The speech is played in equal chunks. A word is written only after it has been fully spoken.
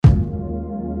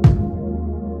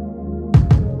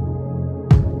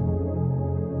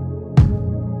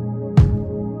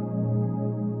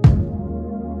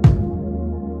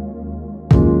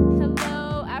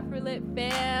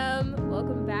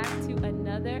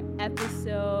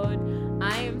episode.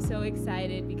 I am so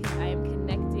excited because I am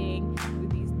connecting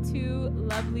with these two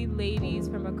lovely ladies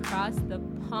from across the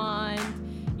pond.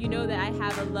 You know that I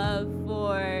have a love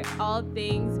for all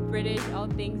things British, all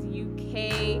things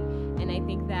UK, and I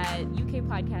think that UK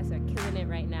podcasts are killing it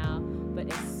right now, but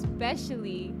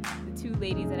especially the two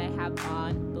ladies that I have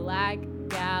on, Black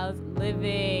Gals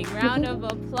Living. Round of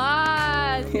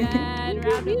applause, man.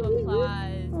 Round of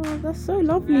applause. Oh, that's so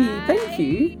lovely. Thank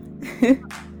you.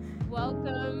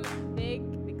 Welcome, Vic,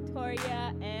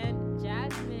 Victoria, and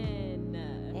Jasmine.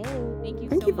 Hey. Thank you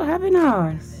Thank so you for much having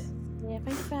us. Yeah,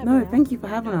 thank you for having No, us. thank you for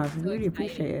having no, us. I'm We so really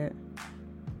excited. appreciate it.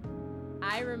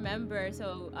 I remember,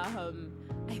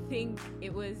 I think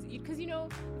it was, because, the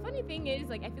funny thing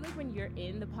is, I feel like when you're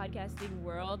in the podcasting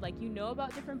world, you know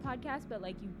about different podcasts, but,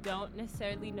 you don't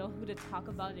necessarily know who to talk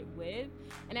about it with.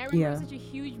 And I remember it was such a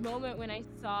huge moment when I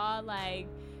saw,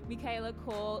 Michaela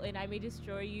Cole and I May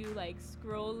Destroy You,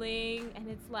 scrolling, and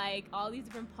it's, all these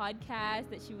different podcasts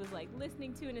that she was,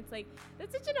 listening to, and it's,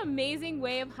 that's such an amazing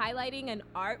way of highlighting an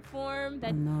art form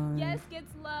that, yes,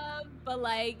 gets love, but,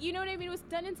 you know what I mean? It was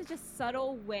done in such a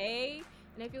subtle way.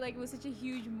 And I feel like it was such a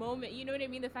huge moment. You know what I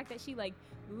mean? The fact that she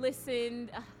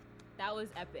listened, that was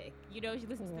epic. She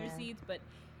listened to the receipts, but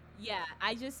yeah,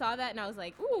 I just saw that and I was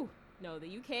like, ooh, no,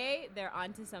 the UK, they're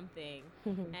onto something.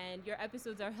 And your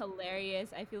episodes are hilarious.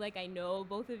 I feel like I know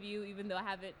both of you, even though I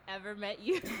haven't ever met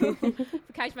you.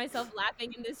 Catch myself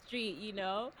laughing in the street,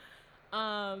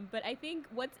 But I think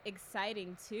what's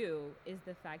exciting too is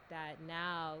the fact that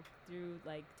now through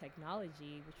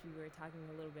technology, which we were talking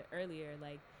a little bit earlier,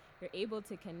 you're able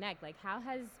to connect. How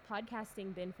has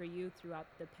podcasting been for you throughout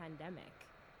the pandemic?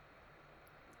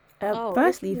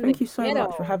 Firstly, thank you so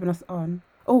much for having us on.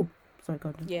 Oh, sorry,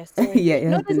 God. Yes. Yeah, it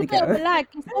has been the ghetto.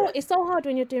 It's so hard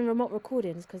when you're doing remote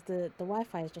recordings because the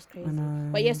Wi-Fi is just crazy.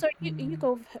 But yeah, sorry, you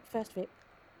go first, Vic.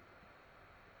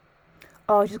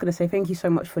 Oh, I was just going to say thank you so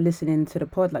much for listening to the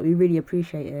pod. We really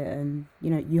appreciate it. And,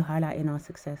 you highlighting our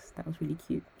success. That was really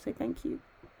cute. So thank you.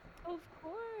 Of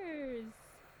course.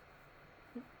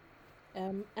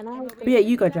 And I was But yeah,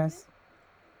 you go, Jazz.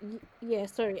 Yeah,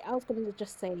 sorry. I was going to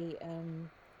just say,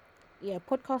 yeah,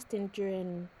 podcasting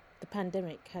during the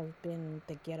pandemic has been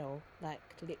the ghetto.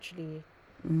 Literally.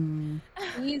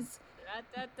 He's...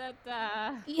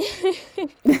 Yeah,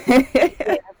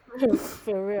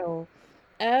 for real.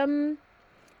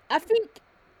 I think,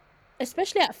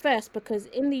 especially at first, because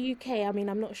in the UK, I mean,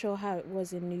 I'm not sure how it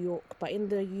was in New York, but in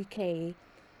the UK,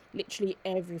 literally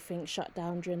everything shut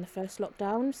down during the first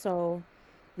lockdown. So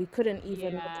we couldn't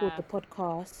even record the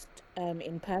podcast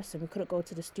in person. We couldn't go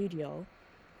to the studio.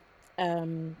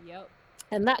 And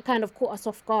that kind of caught us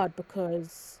off guard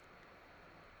because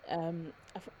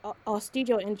our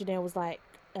studio engineer was like,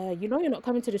 you're not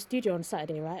coming to the studio on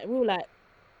Saturday, right? And we were like,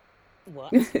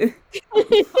 what?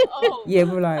 Yeah,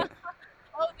 we were like...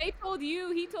 Oh, they told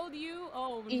you? He told you?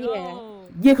 Oh, no.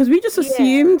 Yeah, because we just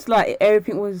assumed,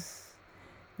 everything was...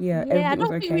 Yeah, everything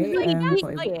was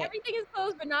okay. Everything is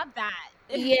closed, but not that.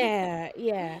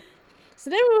 Yeah. So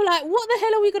then we were like, what the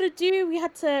hell are we going to do? We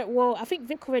had to... Well, I think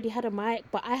Vic already had a mic,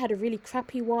 but I had a really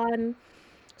crappy one.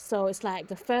 So it's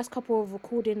the first couple of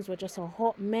recordings were just a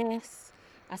hot mess.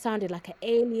 I sounded like an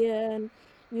alien.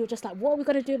 We were just like, what are we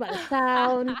going to do about the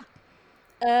sound?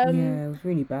 Yeah, it was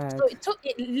really bad. So it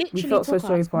literally we felt took so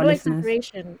sorry us, for our no listeners.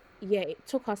 exaggeration. Yeah, it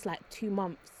took us 2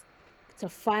 months to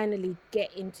finally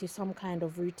get into some kind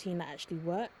of routine that actually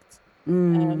worked.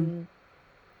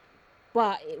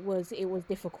 But it was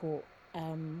difficult.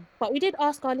 But we did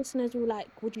ask our listeners, we were like,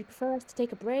 would you prefer us to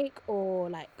take a break, or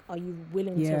are you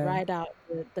willing to ride out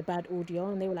the bad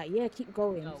audio? And they were like, yeah, keep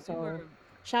going. No, so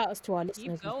shout outs to our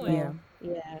listeners as well.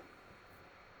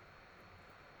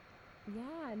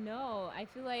 Yeah, no, I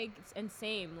feel and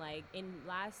same, in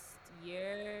last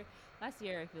year, I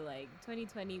feel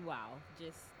 2020, wow,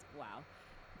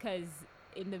 because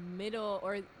in the middle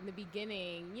or in the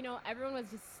beginning, everyone was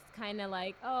just kind of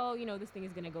oh, this thing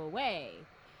is gonna go away.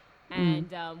 And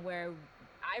where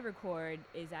I record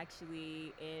is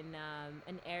actually in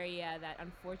an area that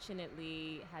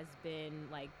unfortunately has been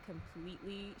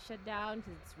completely shut down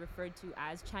because it's referred to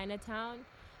as Chinatown.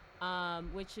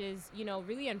 Which is,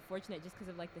 really unfortunate just because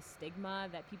of the stigma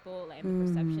that people and the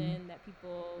perception that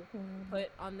people put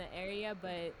on the area.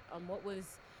 But what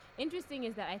was interesting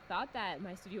is that I thought that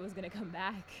my studio was gonna come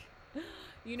back.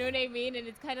 You know what I mean? And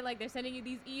it's kind of they're sending you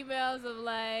these emails of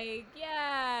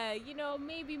yeah,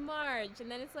 maybe March, and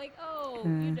then it's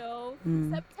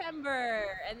September,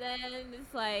 and then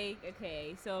it's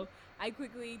okay. So I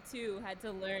quickly too had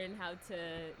to learn how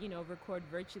to record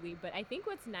virtually. But I think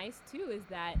what's nice too is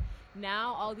that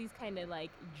now all these kind of like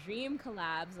dream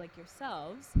collabs like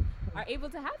yourselves are able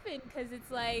to happen because it's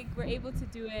like we're able to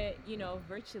do it,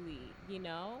 virtually,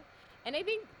 And I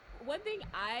think one thing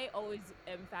I always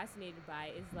am fascinated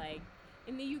by is like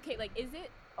in the UK, like, is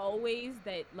it always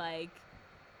that like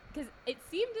because it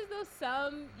seemed as though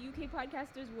some UK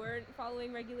podcasters weren't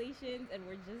following regulations and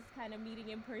were just kind of meeting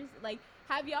in person. Like,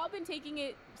 have y'all been taking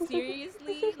it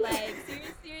seriously? Like,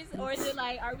 serious? Or is it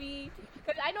like, are we?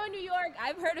 Because I know in New York,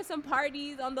 I've heard of some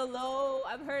parties on the low.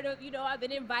 I've heard of, I've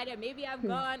been invited. Maybe I've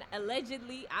gone,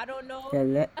 allegedly. I don't know.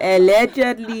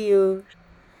 Allegedly, you.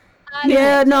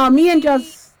 Yeah, no, me and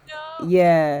Jazz. No.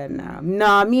 Yeah,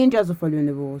 no, me and Jazz are following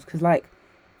the rules because, like,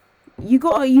 you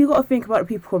gotta think about the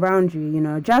people around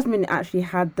you. Jasmine actually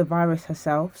had the virus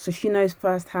herself, so she knows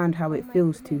firsthand how it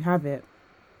feels to have it.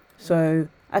 So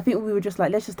I think we were just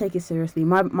like, let's just take it seriously.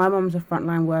 My mum's a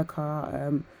frontline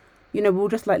worker. We'll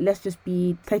just like, let's just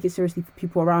take it seriously for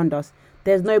people around us.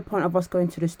 There's no point of us going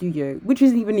to the studio, which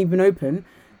isn't even open,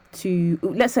 to,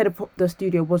 let's say the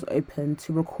studio was open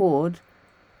to record,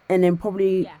 and then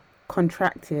probably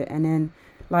contract it, and then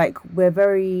like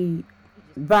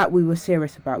we were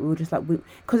serious about. We were just like,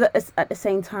 because at the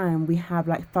same time we have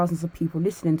like thousands of people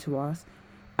listening to us,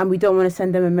 and we don't want to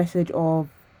send them a message of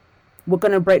we're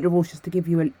gonna break the rules just to give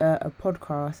you a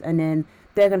podcast, and then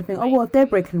they're gonna think, oh well, if they're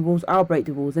breaking the rules, I'll break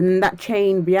the rules, and then that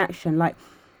chain reaction. Like,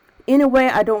 in a way,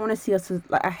 I don't want to see us as,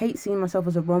 like, I hate seeing myself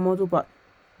as a role model, but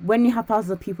when you have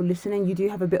thousands of people listening, you do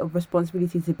have a bit of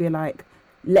responsibility to be like,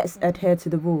 let's adhere to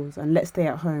the rules and let's stay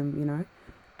at home.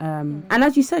 And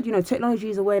as you said, technology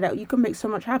is a way that you can make so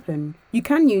much happen. You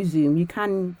can use Zoom, you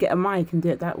can get a mic and do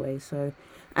it that way. So,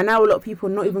 and now a lot of people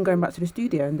are not even going back to the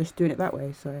studio and just doing it that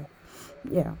way. So,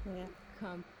 yeah.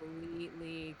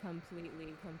 Completely.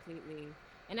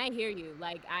 And I hear you.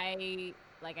 Like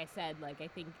I said, like, I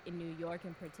think in New York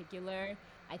in particular,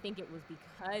 I think it was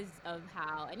because of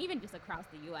how, and even just across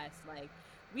the U.S., like,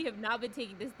 we have not been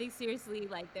taking this thing seriously.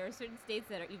 Like, there are certain states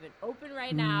that are even open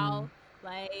right now.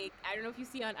 Like, I don't know if you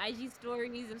see on IG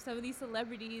stories of some of these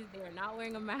celebrities, they are not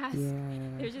wearing a mask. Yeah.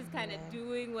 They're just kind of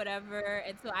doing whatever.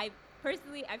 And so I feel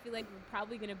like we're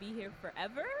probably going to be here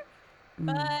forever.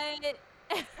 But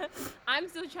I'm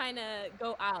still trying to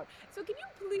go out. So can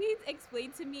you please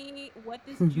explain to me what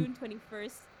this June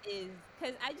 21st is?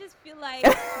 Because I just feel like,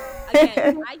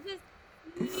 again, I just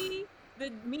see the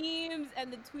memes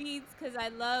and the tweets because I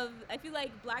feel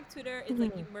like Black Twitter is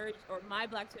like emerged, or my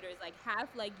Black Twitter is like half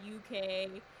like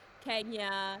UK,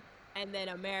 Kenya, and then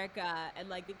America, and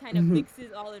like it kind of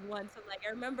mixes all in one. So like I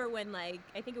remember when, like,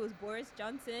 I think it was Boris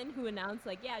Johnson who announced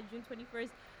like, yeah, June 21st,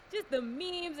 just the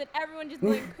memes and everyone just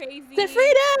going crazy. To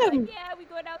freedom! Like, yeah, we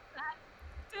going outside.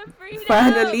 To freedom!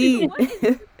 Finally!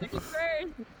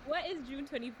 What is June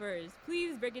 21st?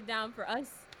 Please break it down for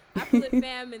us, Afrolit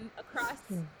fam, and across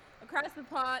the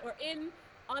pond, or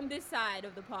on this side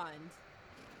of the pond.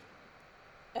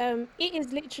 It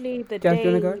is literally the Jazz, do you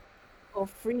wanna day go? of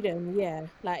freedom. Yeah,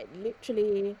 like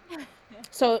literally.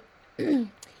 So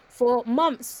for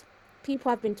months, people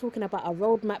have been talking about a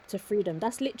roadmap to freedom.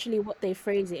 That's literally what they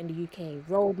phrase it in the UK: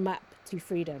 roadmap to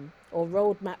freedom, or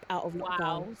roadmap out of lockdown.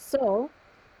 Wow. So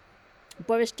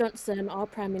Boris Johnson, our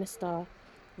Prime Minister,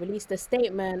 released a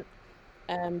statement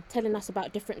telling us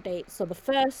about different dates. So the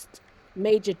first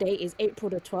major date is April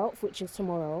the 12th, which is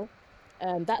tomorrow.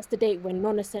 That's the date when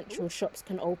non-essential shops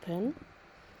can open.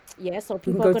 Yeah, so We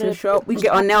can people go are to gonna the shop. We can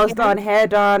get our nails done, hair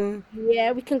done.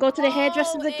 Yeah, we can go to the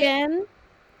hairdressers and- again.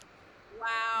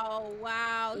 Wow.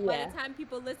 By Yeah. the time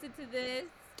people listen to this,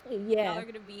 y'all Yeah, are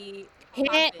gonna be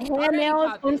hair already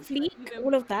nails on popping. fleek, You've been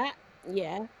all of that.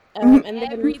 Yeah, and then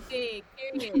everything.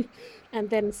 Period. and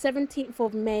then 17th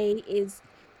of May is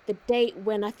the date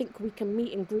when I think we can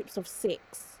meet in groups of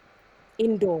 6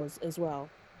 indoors as well.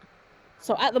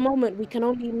 So at the moment we can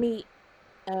only meet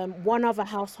one other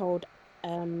household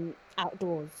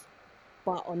outdoors,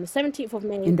 but on the 17th of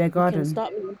May In their we garden. can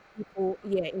start meeting people,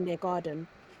 in their garden.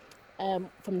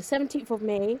 From the 17th of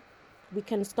May we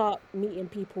can start meeting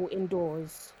people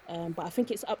indoors, but I think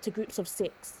it's up to groups of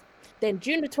 6. Then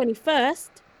June the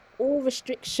 21st, all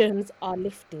restrictions are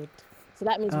lifted. So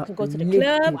that means we can go to the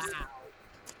Lifted. clubs,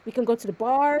 we can go to the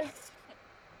bars,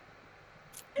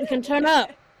 we can turn up.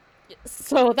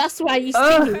 So that's why you see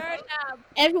Turn up.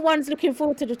 everyone's looking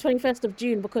forward to the 21st of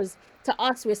June, because to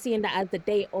us we're seeing that as the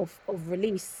date of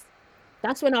release.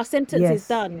 That's when our sentence is Yes.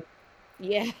 done.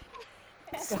 Yeah.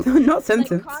 Not Like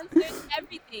sentence. concerts,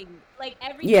 everything. Like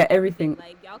everything. Yeah, everything.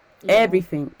 Like y'all. Yeah.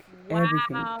 Everything.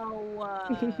 Everything.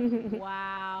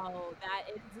 Wow. That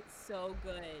is so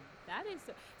good. That is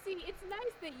so. See, it's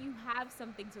nice that you have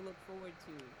something to look forward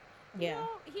to. Yeah.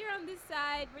 Here on this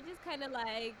side, we're just kind of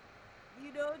like,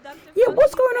 Dr. Yeah,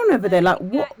 what's Fauci going kind on of over there? Like, like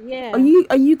what that. Yeah.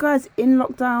 are you guys in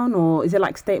lockdown, or is it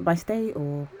like state by state,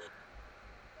 or?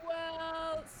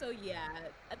 Well, so yeah,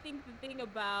 I think the thing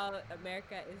about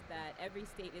America is that every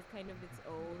state is kind of its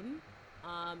own.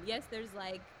 Yes, there's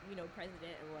like,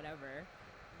 president or whatever,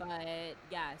 but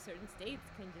yeah, certain states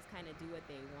can just kind of do what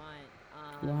they want.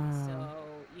 So,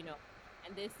 Wow. you know,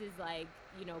 and this is like,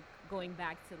 going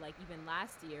back to like even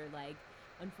last year, like,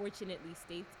 unfortunately,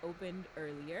 states opened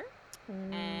earlier,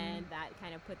 Mm. and that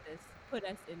kind of put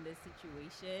us in this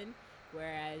situation.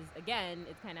 Whereas again,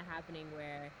 it's kind of happening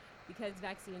where, because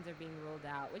vaccines are being rolled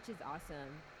out, which is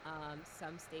awesome,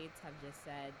 some states have just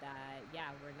said that, yeah,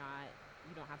 we're not,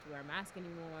 you don't have to wear a mask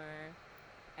anymore,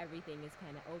 everything is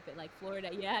kind of open, like Florida.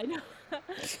 Yeah, I know.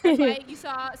 That's why you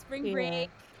saw spring Yeah. break,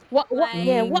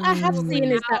 Yeah, like what I have people were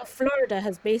seen is that out. Florida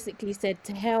has basically said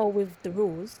to hell with the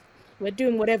rules. We're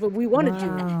doing whatever we want to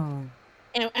do. Wow.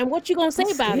 And what you gonna say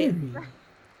That's about it? scary.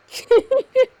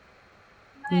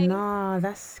 Like, Nah,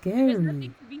 that's there's scary.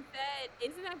 nothing to be said.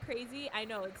 Isn't that crazy? I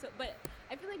know it's so, but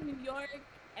I feel like New York,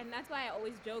 and that's why I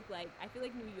always joke. Like, I feel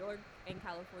like New York and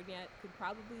California could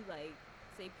probably like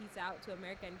say peace out to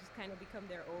America and just kind of become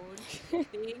their own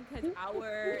thing, because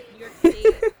our New York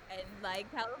State and like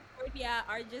California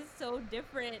are just so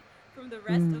different from the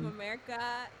rest of Mm. America.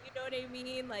 You know what I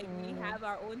mean? Like, we Mm. have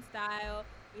our own style,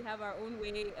 we have our own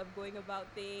way of going about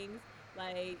things.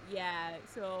 Like, yeah.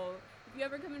 So if you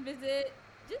ever come and visit,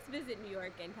 just visit New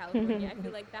York and California. I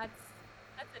feel like that's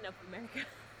enough America.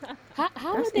 How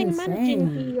are That's they managing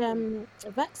insane.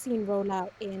 the vaccine rollout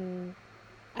in?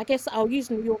 I guess I'll use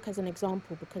New York as an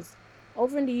example because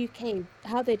over in the UK,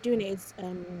 how they're doing it is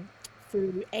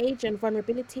through age and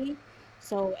vulnerability.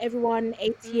 So everyone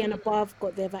 80 and Mm, above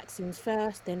got their vaccines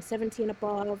first, then 70 and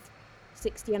above,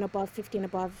 60 and above, 50 and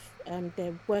above.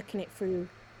 They're working it through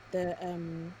the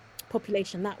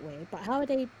population that way. But how are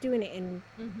they doing it in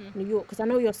hmm New York? Because I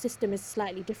know your system is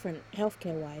slightly different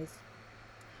healthcare wise.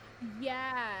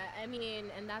 Yeah, I mean,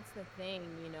 and that's the thing,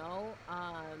 you know.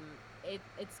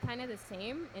 It's kind of the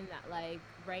same in that, like,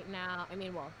 right now, I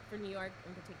mean, well, for New York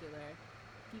in particular,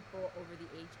 people over the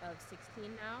age of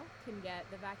 16 now can get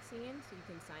the vaccine, so you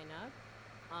can sign up.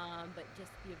 But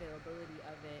just the availability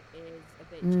of it is a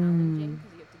bit challenging Mm.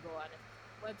 because you have to go on a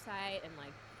website and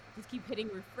like just keep hitting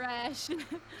refresh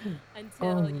Oh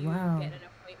until you wow. get an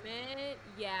appointment.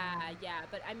 Yeah, yeah.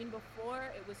 But I mean,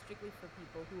 before it was strictly for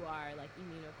people who are like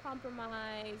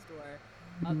immunocompromised or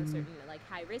of a Mm. certain like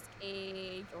high risk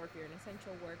age, or if you're an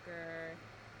essential worker,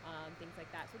 things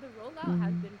like that. So the rollout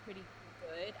has Mm. been pretty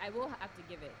good. I will have to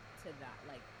give it to that,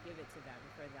 like give it to them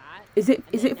for that. Is it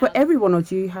And is then it for now, everyone, or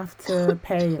do you have to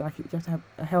pay, like you have to have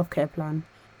a healthcare plan?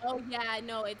 oh yeah,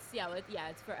 no, it's yeah,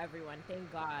 it's for everyone.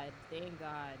 Thank God,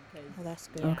 because Oh, that's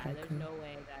good. yeah, Okay, there's cool. no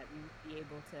way that we would be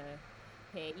able to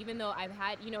pay. Even though I've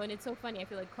had, and it's so funny. I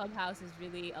feel like Clubhouse has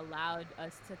really allowed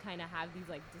us to kind of have these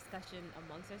like discussion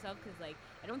amongst ourselves, because like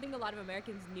I don't think a lot of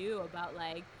Americans knew about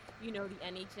like the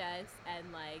NHS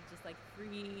and like just like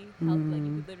free health. Like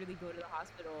you Mm. could literally go to the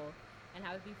hospital and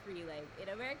have it be free. Like in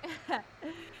America,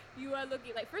 you are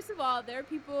looking like, first of all, there are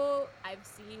people I've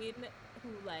seen who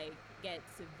like get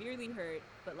severely hurt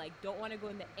but like don't want to go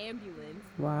in the ambulance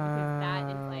because that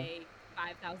is Wow. like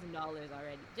 $5,000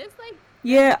 already, just like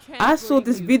them Yeah, I saw transporting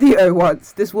this you. video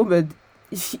once. This woman,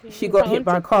 she Is that got hit on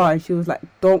by a TikTok? car, and she was like,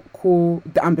 "Don't call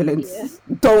the Yeah. ambulance.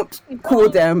 Don't call No,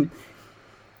 them."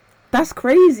 That's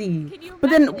crazy. can you But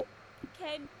then, imagine?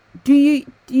 Can do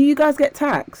you guys get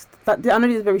taxed? Like, I know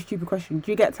this is a very stupid question.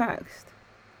 Do you get taxed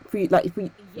for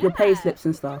your pay Yeah, slips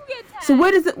and we do stuff? get So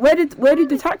where does taxed. it where did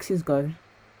the Yes. taxes go?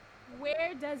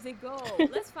 Where does it go?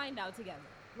 Let's find out together.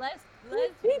 Let's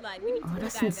like, we need to Oh, do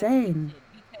that's that insane. investigation,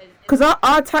 because it's Because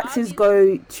our taxes obvious.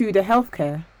 go to the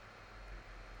healthcare,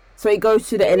 so it goes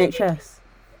to the NHS.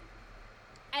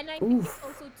 And I think it's Oof.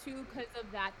 also too because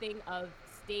of that thing of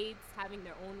states having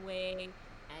their own way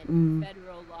and Mm.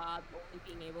 federal law only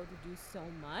being able to do so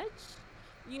much,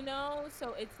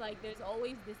 So it's like there's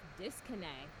always this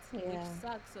disconnect, which Yeah.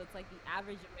 sucks. So it's like the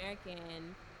average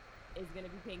American is gonna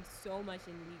be paying so much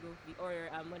in legal fee, or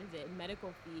what is it,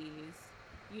 medical fees.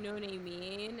 You know what I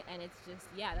mean? And it's just,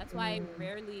 yeah, that's why Mm.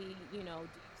 rarely, do you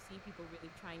see people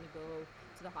really trying to go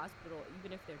to the hospital,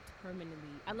 even if they're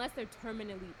unless they're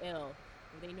terminally ill,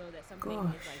 or they know that something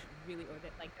is like Gosh. really, or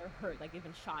that like they're hurt, like they've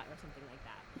been shot or something like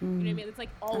that. You know what I Mm. mean? It's like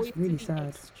That's always to really the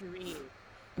sad. extreme.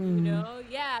 Mm.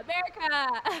 Yeah,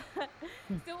 America.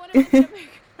 Still want to live in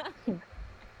America.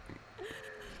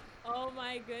 Oh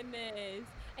my goodness.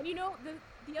 And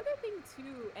the other thing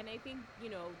too, and I think,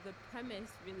 the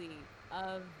premise really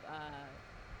of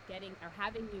getting or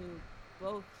having you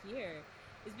both here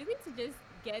is really to just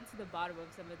get to the bottom of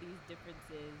some of these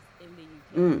differences in the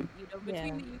UK, Mm. between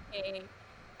Yeah. the UK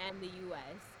and the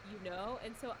US,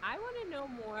 and so I want to know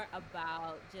more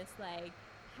about just like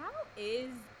how is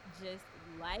just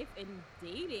life and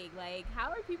dating? Like, how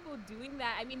are people doing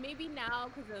that? I mean, maybe now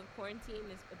because of quarantine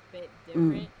is a bit Mm.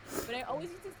 different, but I always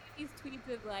used to see these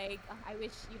tweets of like, I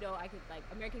wish, I could, like,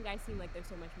 American guys seem like they're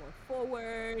so much more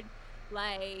forward.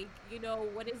 Like,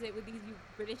 what is it with these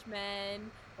British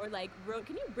men? Or like,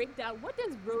 can you break down what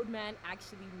does roadman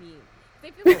actually mean? 'Cause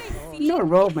I feel like I see Not a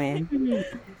road man.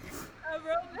 a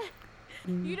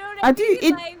roadman. You know what I I do.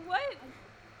 mean? Like, what?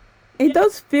 It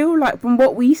does feel like, from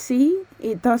what we see,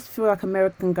 it does feel like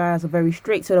American guys are very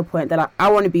straight to the point. They're like, I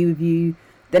want to be with you.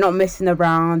 They're not messing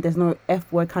around. There's no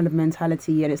F word kind of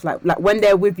mentality. And it's like when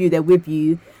they're with you, they're with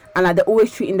you. And like, they're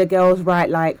always treating the girls right.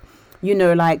 Like,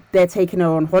 like they're taking her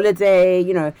on holiday,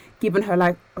 giving her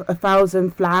like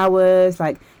 1,000 flowers,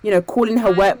 like, calling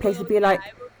her workplace to be like,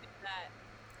 I will do that.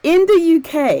 in the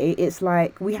UK, it's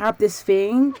like we have this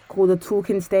thing called a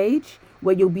talking stage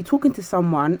where you'll be talking to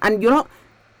someone and you're not,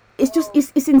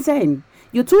 it's insane.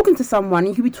 You're talking to someone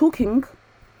and you'll be talking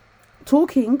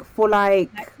for like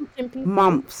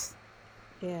months.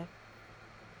 Yeah.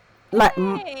 Like,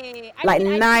 Hey, I like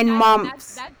mean, I 9 think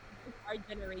months. That's our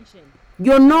generation.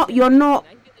 You're not, I feel like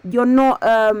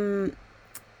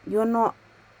you're not,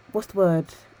 what's the word?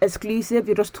 Exclusive.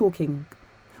 You're just talking.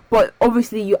 But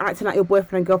obviously you're acting like your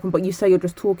boyfriend and girlfriend, but you say you're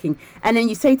just talking. And then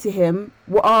you say to him,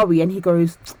 what are we? And he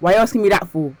goes, why are you asking me that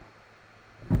for?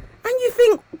 And you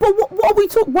think, but what are we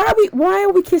talking? Why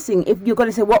are we kissing? If you're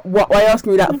gonna say what are you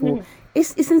asking me that for?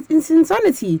 It's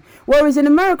insanity. Whereas in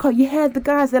America, you hear the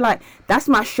guys, they're like, that's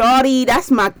my shawty, that's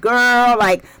my girl,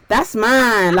 like that's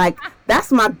mine, like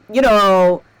that's my,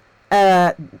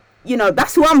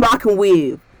 that's who I'm rocking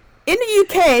with. In the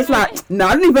UK, it's like, no,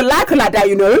 I don't even like her like that,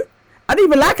 I don't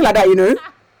even like her like that,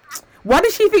 Why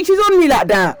does she think she's on me like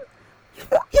that?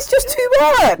 It's just too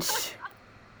much.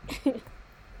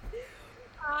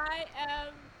 I am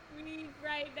weak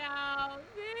right now.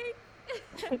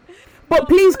 But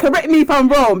please correct me if I'm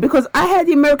wrong, because I heard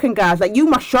the American guys like, you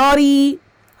my shawty.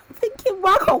 I'm thinking,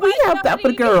 why can't we have that for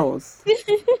the girls?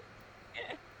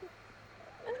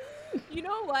 You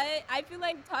know what? I feel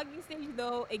like talking stage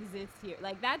though exists here.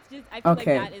 Like that's just I feel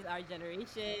Okay. like that is our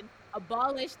generation.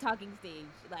 Abolish talking stage.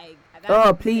 Like that's Oh,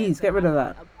 the please, answer. get rid of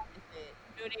that. Abolish it.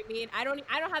 You know what I mean?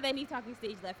 I don't have any talking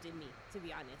stage left in me, to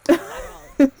be honest. At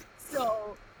all.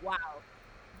 So wow.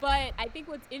 But I think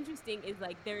what's interesting is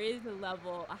like there is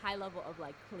a high level of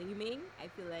like claiming. I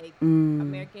feel like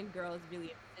American girls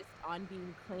really insist on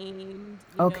being claimed.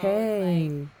 Okay.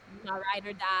 Like not ride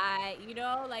or die.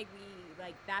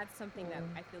 Like that's something that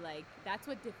I feel like that's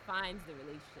what defines the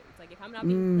relationship. It's like if I'm not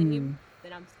being claimed,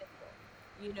 then I'm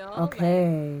single.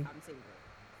 Okay. Like, I'm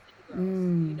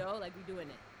single. City girls. Like we're doing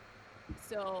it.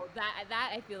 So that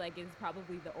I feel like is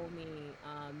probably the only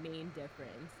main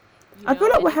difference. I feel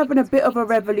like And we're I think having a what's bit of a funny too-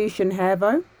 revolution here,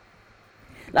 though.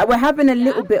 Like we're having a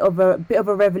little bit of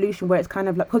a revolution where it's kind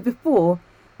of like, because before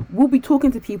we'll be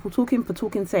talking to people, talking for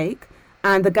talking's sake,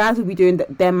 and the guys will be doing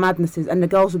their madnesses, and the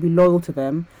girls will be loyal to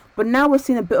them. But now we're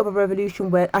seeing a bit of a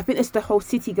revolution where I think it's the whole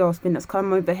city girls thing that's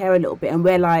come over here a little bit, and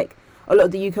we're like, a lot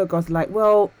of the UK girls are like,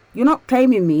 well, you're not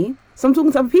claiming me, so I'm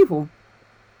talking to other people.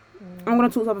 I'm gonna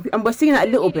talk to other people, and we're seeing that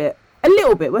a little bit.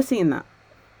 We're seeing that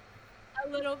a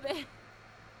little bit.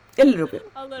 a little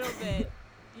bit. A little bit.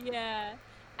 Yeah.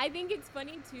 I think it's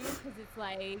funny too because it's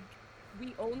like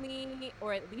we only,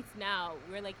 or at least now,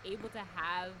 we're like able to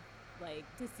have like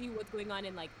to see what's going on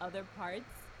in like other parts,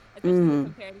 especially when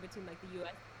comparing between like the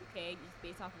US and UK, just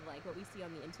based off of like what we see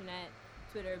on the internet,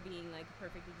 Twitter being like a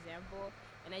perfect example.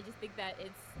 And I just think that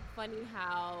it's funny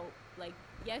how like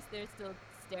yes, there's still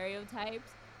stereotypes,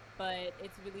 but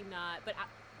it's really not. But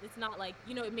it's not like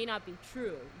it may not be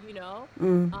true.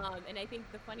 And I think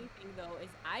the funny thing though is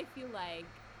I feel like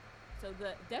so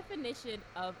the definition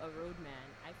of a roadman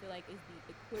I feel like is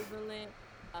the equivalent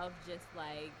of just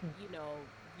like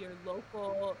your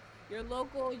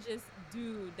local just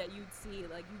dude that you'd see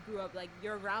like you grew up like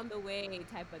you're around the way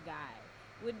type of guy.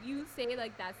 Would you say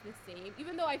like that's the same?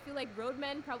 Even though I feel like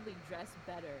roadmen probably dress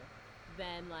better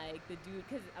than like the dude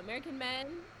because American men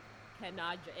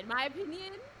cannot in my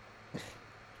opinion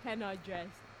cannot dress.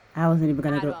 I wasn't even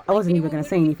gonna at go. all. I wasn't They even will gonna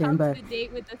say literally anything, come but to the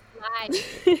date with the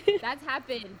slides. That's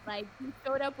happened. Like he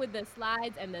showed up with the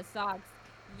slides and the socks.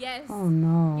 Yes. oh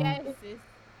no. Yes, sis.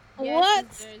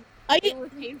 What? Sisters. Are It you was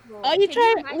painful. are you Can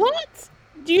trying? imagine? What?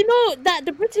 Do you know that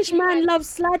the British Can you man imagine? loves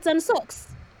slides and socks?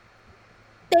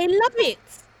 They love it.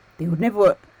 They would never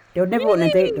want a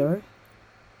date though.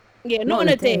 Yeah, not on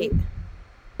a date.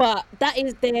 but that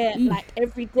is their Eesh. like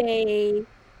everyday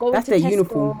going That's to their Tesco.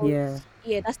 uniform. Yeah.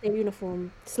 Yeah, that's their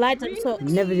uniform. Slides and socks.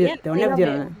 Never do. Yeah, They'll they never love do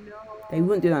it. that. They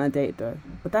wouldn't do that on a date though.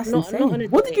 But that's Not insane. on a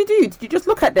What did date. you do? Did you just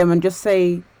look at them and just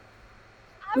say,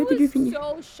 I where was did you think you?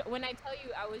 so when I tell you,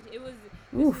 this was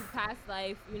Oof. past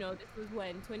life. This was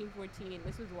when 2014.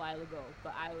 This was a while ago,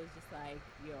 but I was just like,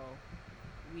 yo,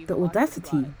 we've The lost audacity.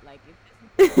 plot. Like, if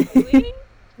this is what we're doing,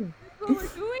 this is what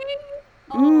we're doing.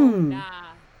 Oh, Mm. nah.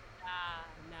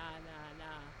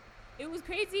 It was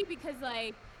crazy because,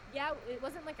 like, yeah, it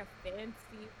wasn't like a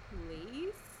fancy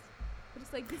place, but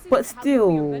it's like this is But how you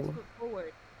put your best still. foot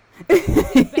forward. This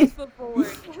is your best foot forward.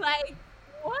 Like,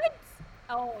 what?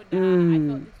 Oh, nah, I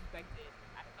felt Mm. disrespected.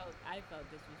 I felt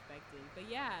disrespected. But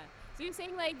yeah, so you're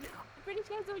saying like British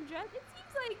guys don't dress? It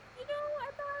seems like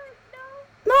I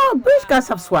thought No, British guys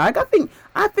have Wow. swag.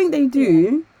 I think they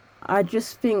do. I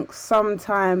just think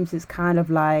sometimes it's kind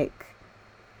of like,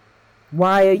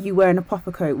 why are you wearing a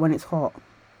puffer coat when it's hot?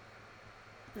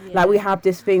 Like we Yeah. have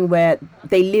this thing where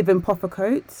they live in puffer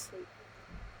coats,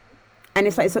 and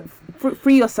it's like,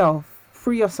 free yourself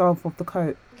of the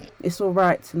coat. It's all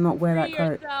right to not wear that free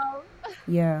coat. yourself.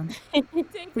 Yeah, Take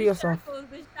free the yourself.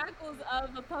 shackles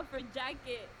of a puffer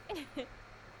jacket.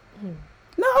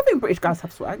 No, I think British guys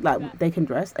have swag. Like they can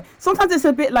dress. Sometimes it's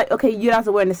a bit like, okay, you guys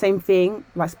are wearing the same thing,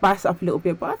 like spice it up a little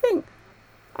bit. But I think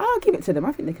I'll give it to them.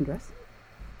 I think they can dress.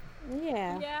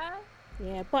 Yeah. Yeah.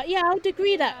 Yeah, but yeah, I would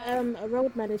agree that a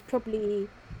roadman is probably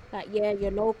like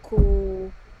your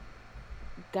local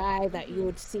guy that you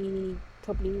would see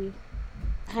probably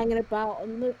hanging about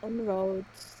on the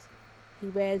roads. He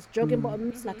wears jogging Mm.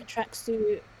 bottoms like a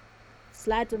tracksuit,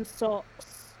 slides and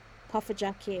socks, puffer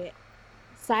jacket,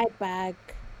 side bag.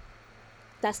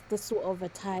 That's the sort of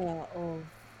attire of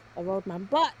a roadman.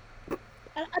 But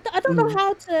I don't know Mm.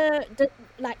 how to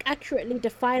like accurately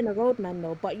define a roadman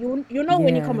though. But you know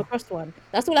when you come Yeah, across one.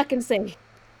 That's all I can say.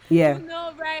 yeah. You'll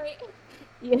know, right?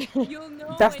 Yeah. You'll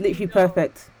know That's when you literally know.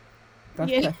 perfect.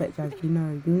 That's Yeah. perfect, Jazz. You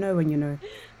know when you know.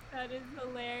 That is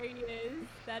hilarious.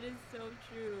 That is so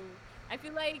true. I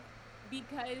feel like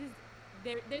because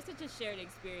there's such a shared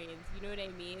experience, you know what I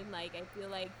mean? Like I feel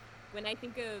like when I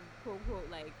think of quote unquote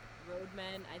like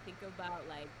roadmen, I think about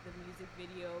like the music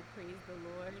video Praise the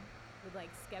Lord with like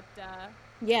Skepta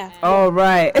Yeah. and Oh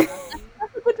right. Ruffy.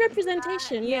 That's a good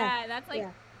representation. Yeah. Yeah, that's like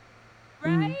Yeah.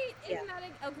 right? Yeah. Isn't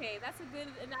that okay, that's a good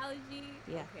analogy.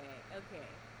 Yeah. Okay.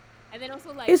 And then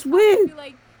also like It's I weird. feel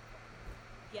like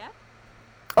yeah.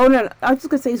 Oh no, I was just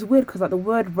gonna say it's weird because like the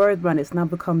word roadman, it's now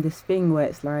become this thing where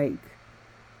it's like,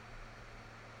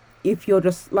 if you're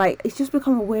just like, it's just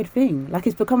become a weird thing. Like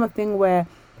it's become a thing where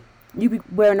you be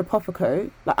wearing a puffer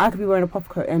coat. Like I could be wearing a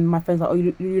puffer coat, and my friends like, oh,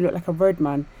 you look like a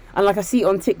roadman. And like I see it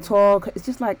on TikTok. It's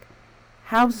just like,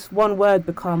 how's one word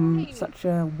become Right. such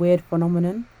a weird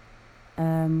phenomenon?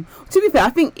 To be fair, I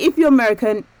think if you're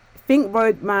American, think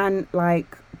roadman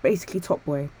like basically Top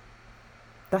Boy.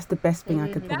 That's the best thing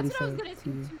I could Mhm. probably That's what I was say gonna to say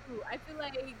you. too. I feel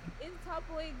like is Top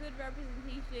Boy a good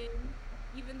representation?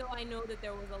 Even though I know that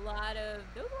there was a lot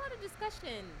of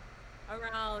discussion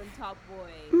around Top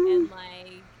Boy and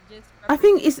like just I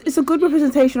think it's a good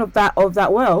representation of that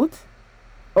world,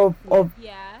 of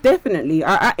Yeah. definitely.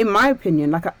 I in my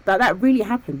opinion, like that really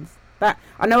happens. That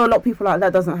I know a lot of people like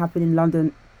that doesn't happen in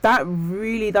London. That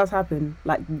really does happen.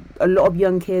 Like a lot of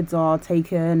young kids are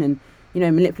taken and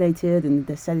manipulated, and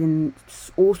they're selling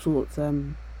all sorts.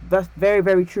 That's very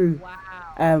very true.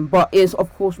 Wow. But it's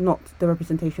of course not the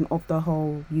representation of the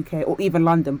whole UK or even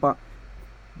London, but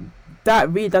that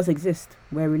really does exist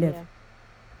where we live. Yeah.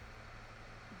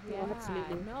 Yeah,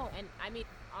 absolutely. no, and I mean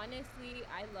honestly,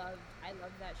 I love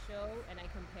that show, and I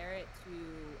compare it to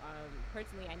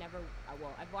personally.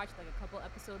 I've watched like a couple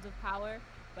episodes of Power,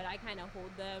 but I kind of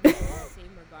hold them in the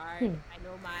same regard. I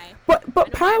know my But I know my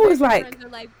Power is American like, friends are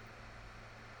like,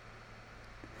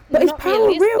 but is Not Power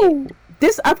realistic. real?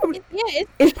 This I probably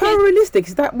is Power realistic?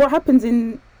 Is that what happens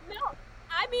in? no.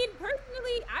 I mean,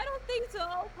 personally, I don't think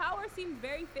so. Power seems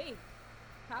very fake.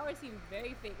 Power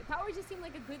just seemed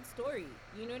like a good story.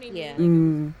 You know what I mean? Yeah. Like, it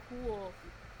was cool.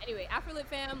 Anyway, Afrolit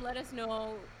fam, let us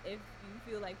know if you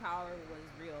feel like Power was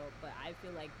real. But I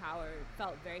feel like Power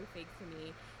felt very fake to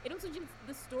me. It also just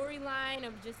the storyline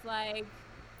of just like,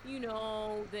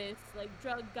 this like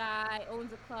drug guy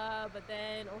owns a club, but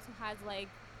then also has like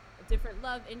a different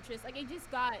love interest. Like it just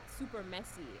got super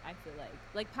messy. I feel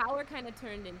like Power kind of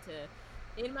turned into,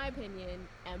 in my opinion,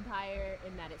 Empire,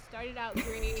 in that it started out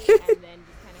great and then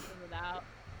just kind of fizzled out.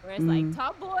 Whereas like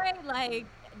Top Boy, like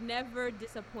never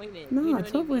disappointed. No, you know what I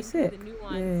Top mean? Boy's sick. The Yeah,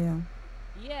 nuance,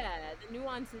 yeah. the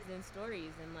nuances in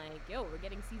stories, and like, yo, we're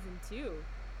getting season 2,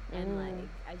 and like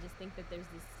I just think that there's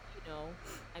this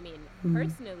I mean, Mm.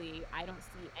 personally, I don't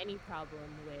see any problem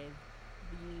with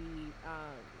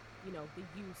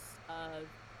the use of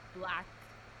black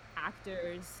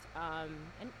actors.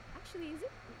 And actually, is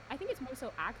it? I think it's more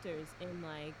so actors in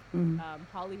like Mm.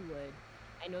 Hollywood.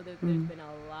 I know that there's Mm. been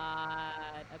a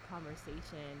lot of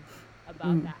conversation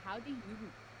about Mm. that. How do you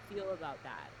feel about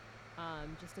that?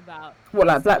 Just about What, because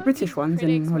like some black of British these ones in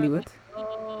critics were Hollywood? like,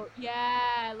 oh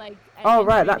yeah, like Oh,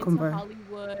 right, entering that into combo.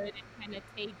 Hollywood and kind of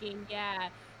taking, yeah, I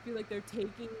feel like they're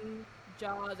taking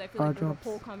jobs. I feel Our like the jobs.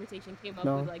 whole conversation came up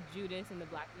with No. like Judas and the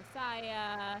Black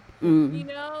Messiah.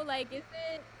 Mm. Like is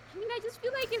it? I mean, I just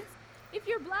feel like it's if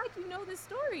you're black, you know the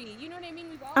story. You know what I mean?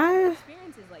 We've all had I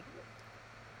experiences like this.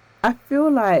 I feel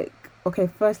like, okay,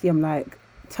 firstly, I'm like,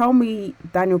 tell me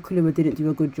Daniel Kaluuya didn't do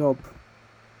a good job.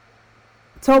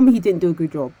 Tell me he didn't do a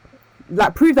good job.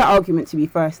 Like, prove that argument to me,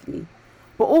 firstly.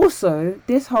 But also,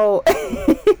 this whole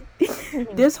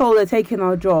this whole they're taking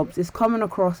our jobs is coming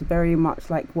across very much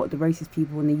like what the racist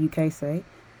people in the UK say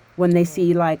when they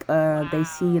see like Wow.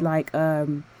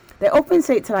 they often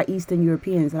say it to like Eastern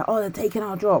Europeans, like, oh, they're taking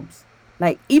our jobs.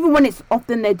 Like, even when it's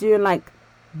often they're doing like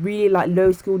really like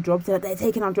low skilled jobs, they're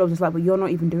taking our jobs. It's like, but you're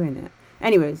not even doing it.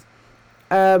 Anyways,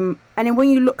 and then when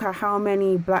you look at how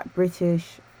many black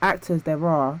British actors there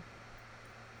are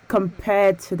Mhm.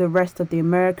 compared to the rest of the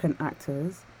American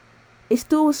actors, it's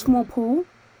still a small Mhm. pool.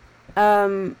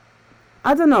 Um,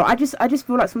 I don't know. I just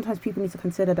feel like sometimes people need to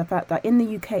consider the fact that in the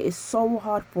UK it's so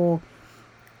hard for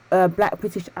black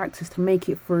British actors to make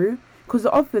it through because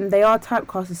often they are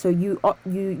typecasted. So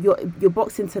you're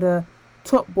boxed into the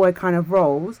top boy kind of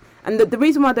roles, and the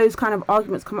reason why those kind of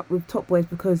arguments come up with top boy is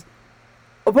because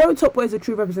although top boy is a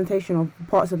true representation of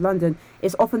parts of London,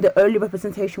 it's often the only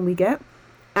representation we get.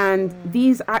 And Mm.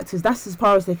 these actors, that's as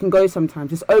far as they can go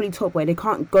sometimes. It's only top boy. They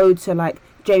can't go to like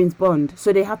James Bond,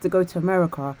 so they have to go to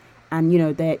America, and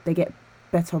they get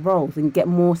better roles and get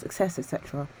more success,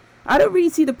 etc. I don't really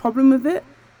see the problem with it.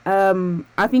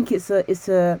 I think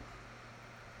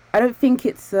I don't think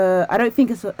it's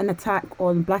an attack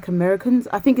on Black Americans.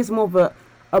 I think it's more of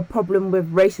a problem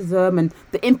with racism and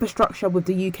the infrastructure with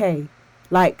the UK.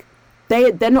 Like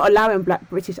they're not allowing Black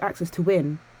British actors to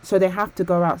win, so they have to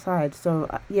go outside. So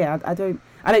yeah, I don't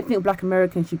think Black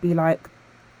Americans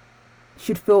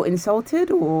should feel insulted,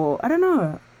 or I don't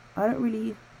know. I don't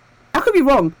really. I could be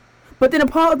wrong, but then a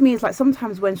part of me is like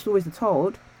sometimes when stories are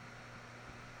told,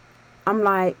 I'm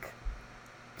like,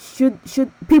 should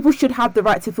people should have the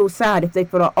right to feel sad if they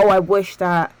feel like, oh, I wish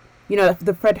that,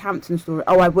 the Fred Hampton story,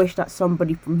 oh, I wish that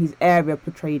somebody from his area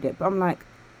portrayed it. But I'm like,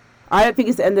 I don't think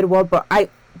it's the end of the world, but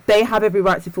they have every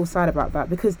right to feel sad about that,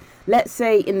 because let's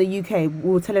say in the UK we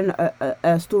were telling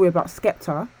a story about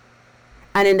Skepta,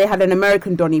 and then they had an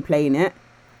American Donny playing it.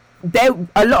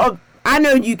 I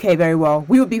know UK very well.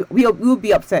 We would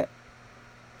be upset.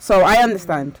 So I Mm.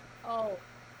 understand. Oh,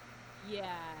 yeah,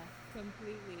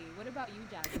 completely. What about you,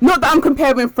 Jasmine? Not that I'm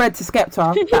comparing Fred to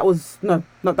Skepta. That was no,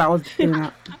 not that I was doing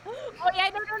that. Oh yeah,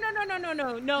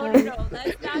 Um, no.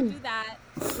 Let's not do that.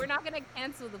 We're not gonna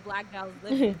cancel the Black Gals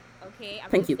Living. Okay, I'm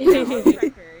Thank just you. putting that on the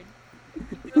record.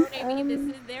 You know what I mean? This um,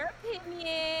 is their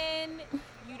opinion.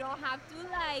 You don't have to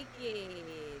like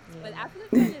it. But yeah, African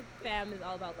Planet Fam is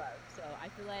all about love. So I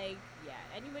feel like, yeah,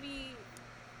 anybody.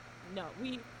 No,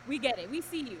 we get it. We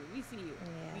see you. We see you.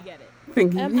 We yeah. get it.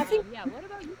 Thank you. I think Yeah. What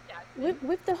about you, with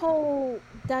Jackson? the whole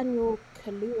Daniel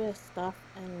Kaluuya stuff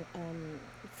and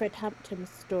Fred Hampton's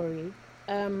story,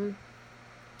 um,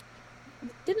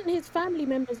 didn't his family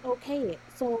members okay it?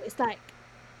 So it's like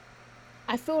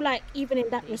I feel like even in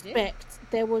that They did. respect,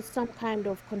 there was some kind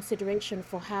of consideration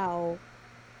for how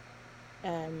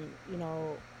you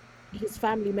know his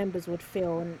family members would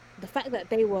feel, and the fact that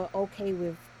they were okay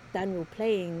with Daniel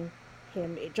playing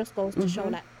him, it just goes to show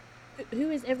Mhm. like who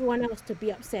is everyone else to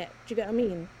be upset? Do you get what I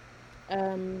mean?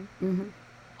 Um, Mhm.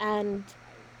 and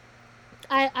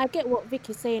Right. I get what Vic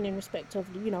is saying in respect of,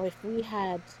 if we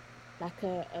had like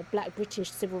a black British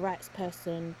civil rights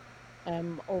person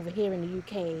over here in the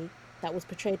UK that was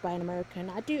portrayed by an American,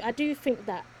 I do think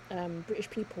that British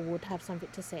people would have something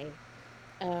to say.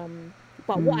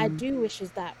 But what I Mm. do wish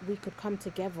is that we could come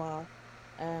together,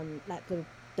 like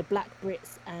the black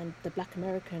Brits and the black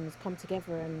Americans come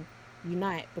together and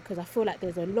unite, because I feel like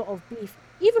there's a lot of beef.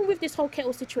 Even with this whole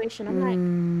kettle situation, I'm like,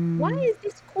 why Mm. is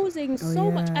this causing Oh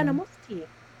so much yeah. animosity?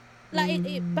 Like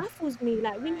it Mm. baffles me.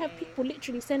 Like we have Right. people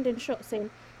literally sending shots saying,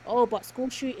 "Oh, but school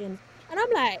shootings," and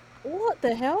I'm like, what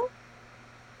the hell?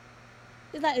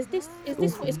 Is like, is this what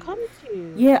it's Awful. come Right.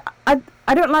 to? Yeah,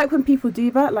 I don't like when people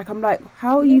do that. Like, I'm like,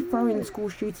 how are you throwing Yeah, school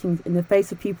shootings in the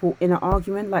face of people in an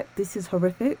argument? Like, this is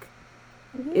horrific.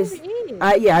 yeah, It's it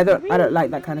is. yeah, It I don't really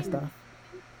like that kind of is. stuff.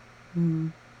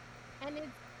 Mm. And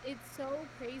it's so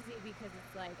crazy because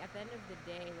it's like at the end of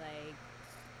the day, like,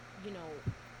 you know,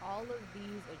 all of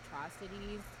these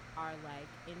atrocities are like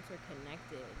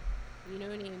interconnected. You know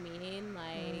what I mean?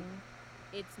 Like, Mm.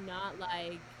 it's not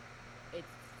like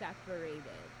it's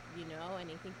separated, you know? And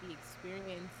I think the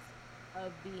experience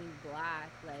of being black,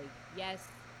 like, yes,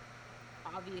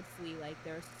 obviously, like,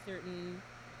 there are certain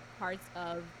parts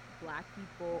of black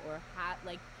people or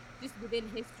like just within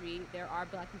history, there are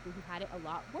black people who had it a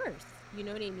lot worse. You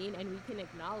know what I mean? And we can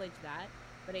acknowledge that.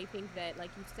 But I think that, like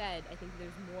you said, I think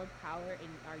there's more power in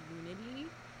our unity.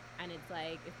 And it's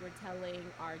like, if we're telling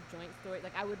our joint story,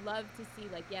 like, I would love to see,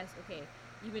 like, yes, okay,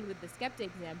 even with the Skepta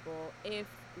example, if,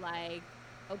 like,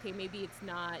 okay, maybe it's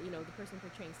not, you know, the person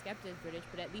portraying Skepta is British,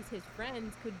 but at least his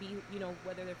friends could be, you know,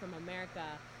 whether they're from America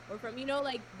or from, you know,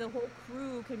 like, the whole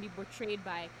crew can be portrayed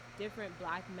by different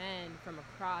black men from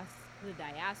across the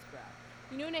diaspora.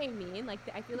 You know what I mean? Like,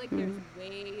 I feel like there's Mm.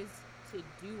 ways to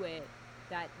do it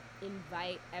that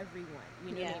invite everyone.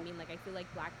 You know what Yeah. I mean? Like, I feel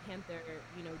like Black Panther,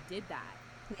 you know, did that.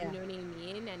 You Yeah. know what I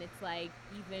mean? And it's like,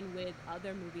 even with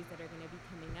other movies that are going to be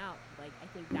coming out, like, I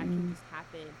think that can Mm. just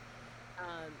happen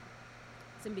um,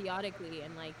 symbiotically.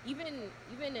 And like, even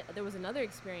there was another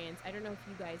experience. I don't know if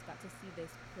you guys got to see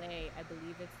this play. I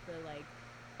believe it's the like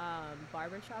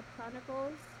Barbershop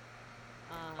Chronicles.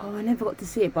 Oh, I never got to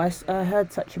see it, but I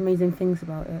heard such amazing things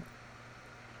about it.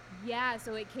 Yeah,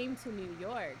 so it came to New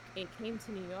York. It came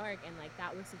to New York, and like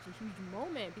that was such a huge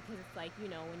moment because it's like, you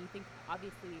know, when you think,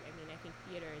 obviously, I mean, I think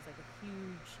theater is like a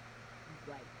huge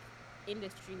like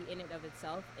industry in and of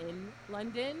itself in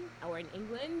London or in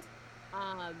England,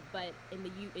 but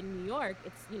in New York,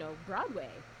 it's, you know, Broadway.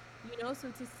 You know, so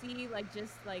to see like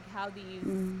just like how these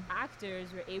Mm.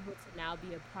 actors were able to now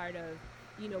be a part of,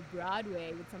 you know,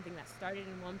 Broadway with something that started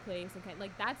in one place and kind of,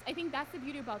 like, that's, I think that's the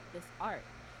beauty about this art.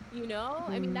 You know,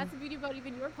 I mean, Mm. that's the beauty about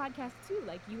even your podcast too.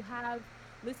 Like, you have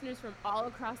listeners from all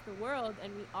across the world,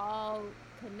 and we all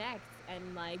connect.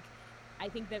 And like, I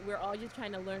think that we're all just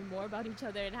trying to learn more about each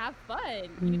other and have fun.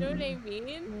 You know what I Mm.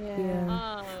 mean? Yeah.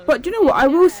 Yeah. But do you know what? And I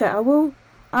will say, yeah,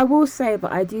 I will say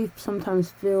that I do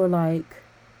sometimes feel like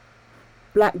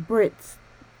Black Brits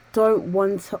don't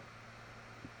want to,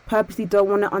 purposely don't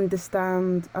want to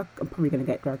understand. I'm probably going to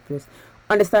get dragged for this.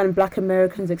 Understand Black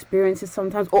Americans' experiences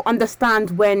sometimes, or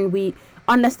understand when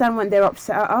they're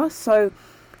upset at us. So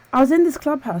I was in this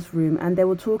clubhouse room and they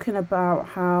were talking about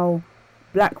how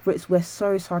Black Brits were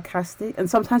so sarcastic and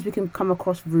sometimes we can come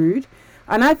across rude,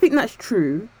 and I think that's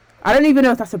true. I don't even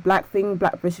know if that's a black thing,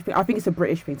 black British thing. I think it's a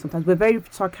British thing. Sometimes we're very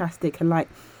sarcastic and like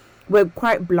we're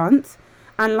quite blunt,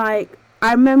 and like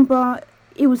I remember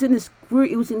it was in this group,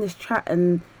 it was in this chat,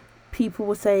 and people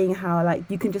were saying how like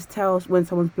you can just tell when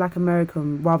someone's Black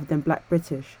American rather than Black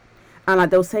British, and like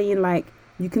they were saying like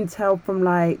you can tell from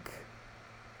like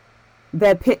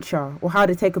their picture or how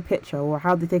they take a picture or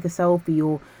how they take a selfie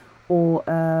or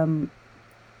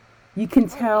you can oh,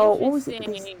 tell what was it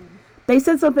interesting. they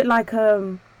said something like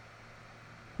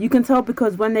you can tell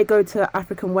because when they go to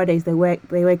African weddings they wear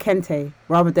kente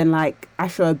rather than like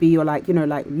ashobi or like, you know,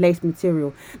 like lace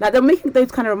material. Like they're making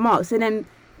those kind of remarks, and then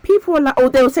people were like, oh,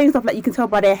 they were saying stuff like you can tell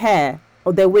by their hair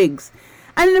or their wigs,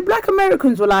 and then the Black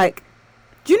Americans were like,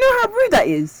 do you know how rude that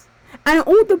is? And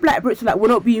all the Black Brits were like, we're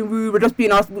not being rude, we're just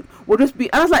being us, we'll just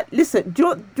be. And I was like, listen, do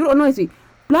you know what annoys me?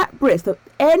 Black Brits,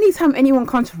 anytime anyone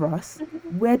comes for us,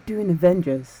 we're doing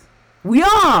Avengers. We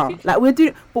are like we're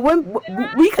doing, but when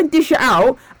we can dish it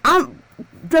out,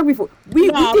 drag me for we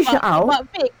No, dish it out. but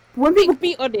Vic, When people,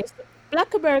 be honest.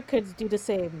 Black Americans do the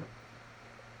same.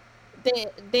 They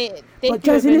but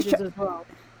do Jazz in this, Avengers as well.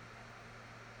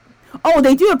 oh,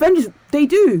 they do Avengers, they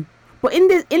do. But in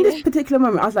this Yeah. particular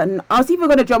moment, I was like, I was even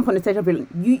gonna jump on the stage and be like,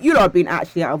 you lot are being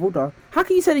actually out of order. How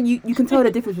can you say that you can tell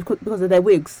the difference because of their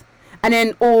wigs, and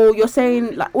then or you're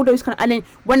saying like all those kind of, and then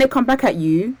when they come back at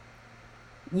you,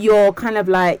 you're kind of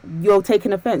like you're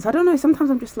taking offense. I don't know. Sometimes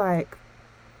I'm just like,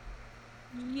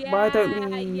 why don't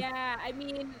Yeah, we? yeah. I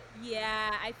mean,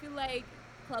 yeah. I feel like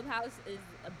Clubhouse is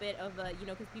a bit of a, you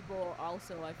know, because people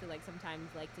also, I feel like sometimes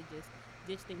like to just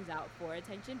dish things out for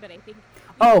attention. But I think,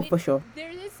 you know, Oh, for sure. there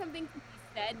is something to be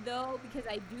said though, because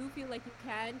I do feel like you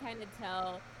can kind of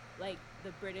tell like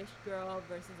the British girl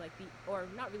versus like the, or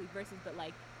not really versus, but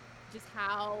like just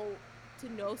how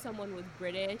to know someone was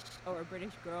British or a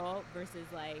British girl versus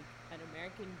like an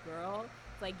American girl.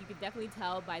 It's like you could definitely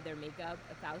tell by their makeup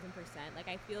 1,000%. Like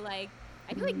I feel like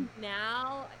Mm.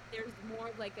 now there's more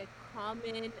of like a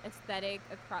common aesthetic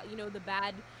across, you know, the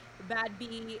bad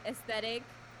bee aesthetic.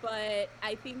 But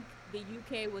I think the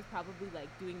UK was probably like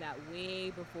doing that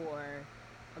way before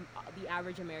the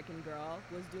average American girl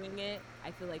was doing it.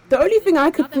 I feel like The we only thing didn't.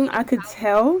 I Not could that we think I didn't could have.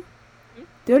 tell, Hmm?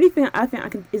 the only thing I think I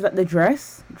can is like the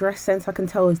dress sense. I can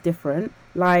tell is different.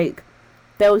 Like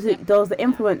there was the Yeah.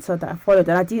 influencer that I followed,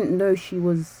 and I didn't know she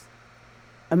was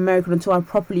American until I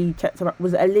properly checked her out.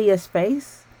 Was Aaliyah's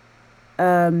face?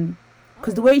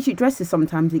 Because the Oh, way she dresses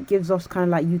sometimes it gives off kind of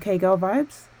like UK girl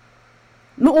vibes.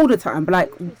 Not all the time, but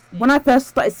like when interesting. I first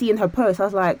started seeing her posts, I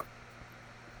was like,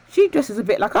 she dresses a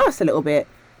bit like us a little bit.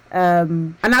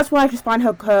 And that's why I just find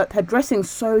her dressing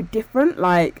so different.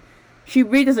 Like she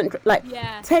really doesn't like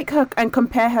Yeah, take her and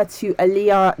compare her to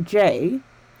Aaliyah J.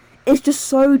 It's just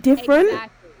so different.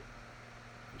 exactly.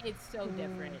 It's so Mm.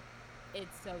 different.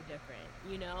 It's so different,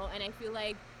 you know? And I feel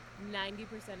like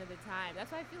 90% of the time,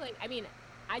 that's why I feel like, I mean,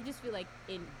 I just feel like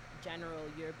in general,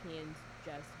 Europeans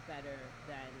dress better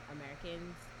than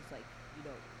Americans. Just like, you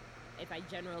know, if I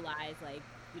generalize, like,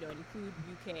 you know, include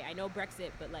UK, I know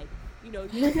Brexit, but like, you know,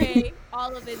 UK,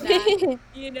 all of it that,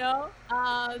 you know,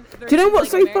 Do you know versus what's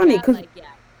like so funny? America, Because like, yeah.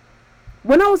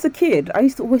 when I was a kid, I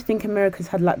used to always think Americans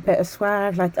had like better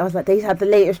swag. Like I was like, they had the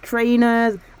latest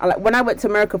trainers. I like when I went to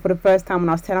America for the first time when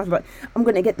I was 10. I was like, I'm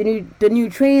gonna get the new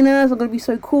trainers. I'm gonna be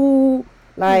so cool.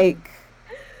 Like,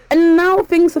 and now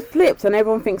things have flipped, and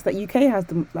everyone thinks that UK has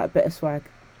the like better swag.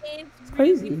 It's It's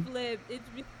really crazy. flipped. It's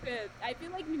really flipped. I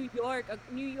feel like New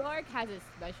York has a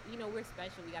special, you know, we're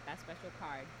special. We got that special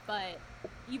card. But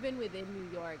even within New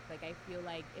York, like I feel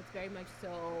like it's very much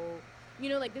so, you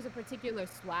know, like there's a particular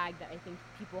swag that I think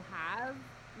people have,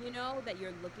 you know, that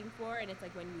you're looking for. And it's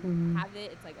like when you Mm. have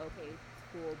it, it's like, okay, it's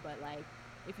cool. But like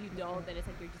if you don't, then it's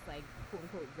like you're just like quote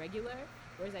unquote regular.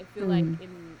 Whereas I feel like Mm. in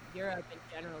Europe in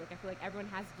general, like I feel like everyone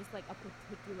has just like a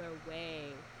particular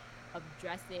way of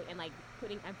dressing and like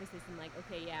putting emphasis in like,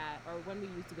 okay, yeah, or when we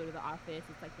used to go to the office,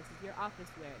 it's like this is your office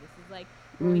wear, this is like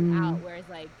going out. Mm. Whereas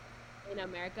like in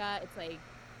America, it's like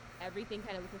everything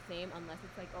kind of looks the same unless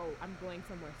it's like, oh, I'm going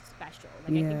somewhere special.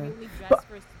 Like I think Yeah. we only dress But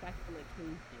for special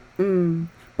occasions. mm.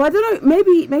 But I don't know.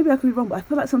 Maybe I could be wrong. But I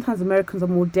feel like sometimes Americans are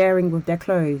more daring with their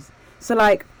clothes. So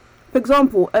like, for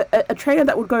example, a trainer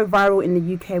that would go viral in the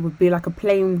UK would be like a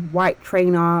plain white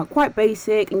trainer, quite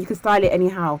basic, and you can style it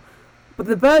anyhow. But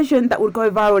the version that would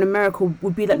go viral in America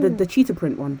would be like the cheetah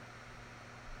print one.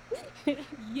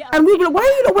 Yeah, And we'd be okay, like, why are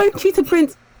yeah, you not wearing cheetah completely.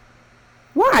 print?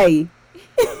 Why?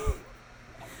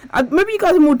 Maybe you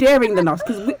guys are more daring than us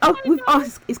because I don't with know.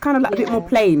 us it's kind of like a bit more Yeah,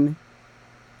 plain.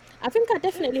 I think I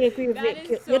definitely agree with That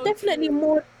Vic. is You're so definitely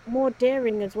true. more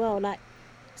daring as well. Like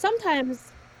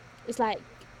sometimes it's like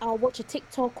I'll watch a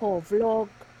TikTok or vlog,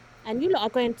 and you lot are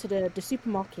going to the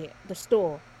supermarket, the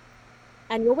store,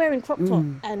 and you're wearing crop top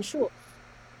Mm. and shorts.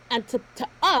 And to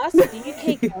us, the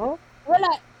UK girl, we're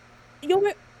like,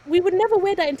 we would never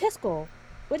wear that in Tesco.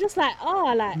 We're just like,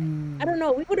 oh, like, I Mm. don't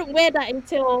know, we wouldn't wear that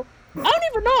until, I don't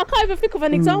even know, I can't even think of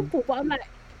an Mm. example, but I'm like,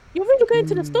 you're really going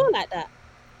to the Mm. store like that.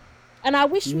 And I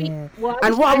wish Yeah. I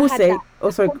And wish what I I will had say, oh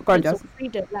that sorry, go on, confidence or Jazz.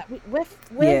 freedom. Like,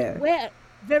 Yeah. we're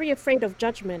very afraid of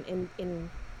judgment in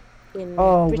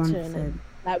Oh, Britain. And 100%.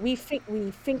 like, we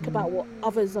think Mm. about what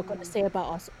others are going to Mm. say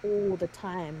about us all the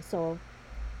time. So,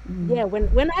 Mm. yeah,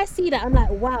 when I see that, I'm like,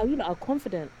 wow, you lot are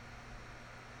confident.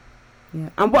 Yeah.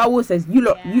 And what I will say is, you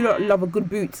lot Yeah. love a good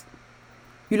boot.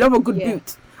 You love a good Yeah.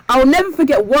 boot. I'll never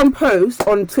forget one post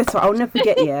on Twitter. I'll never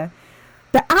forget. Yeah,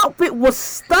 the outfit was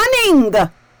stunning. The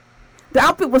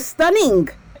outfit was stunning.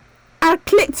 I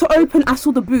clicked to open. I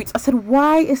saw the boots. I said,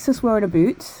 "Why is this wearing a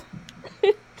boot?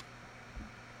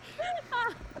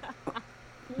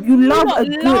 You You love lot a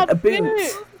good love boot."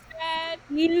 boots. Man,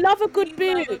 You love a good we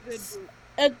love a good boots. boot.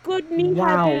 A good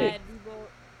knee-high Wow. boot. Man, we will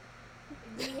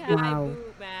knee-high Wow.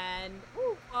 boot, man.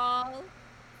 Ooh,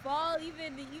 fall,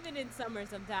 even in summer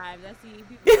sometimes. I see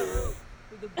people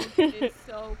with the boots. It's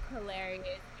so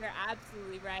hilarious. You're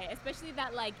absolutely right. Especially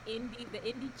that like the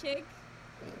indie chick,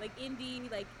 like indie,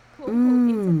 like quote unquote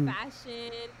into Mm.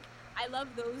 fashion. I love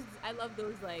those. I love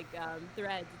those like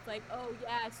threads. It's like, oh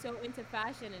yeah, so into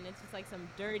fashion, and it's just like some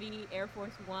dirty Air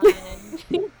Force One,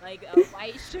 like a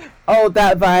white shirt, Oh,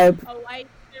 that vibe. a white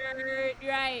shirt,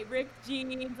 right? Ripped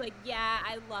jeans. Like, yeah,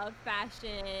 I love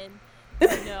fashion.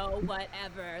 You know,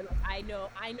 whatever. Like, I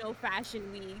know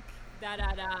Fashion Week. Da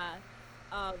da da.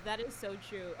 That is so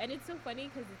true, and it's so funny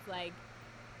because it's like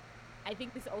I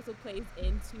think this also plays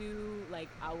into like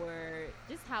our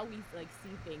just how we like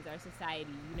see things, our society.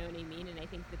 You know what I mean? And I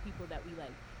think the people that we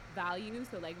like value.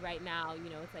 So like right now, you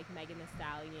know, it's like Megan Thee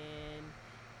Stallion.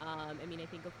 I mean, I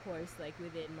think of course like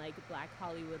within like Black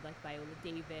Hollywood, like Viola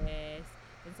Davis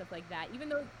and stuff like that. Even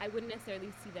though I wouldn't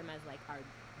necessarily see them as like our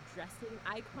dressing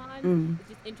icon, Mm. it's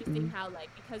just interesting Mm. how like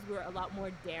because we're a lot more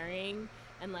daring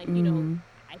and like you know Mm.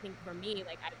 I think for me,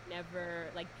 like I've never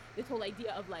like this whole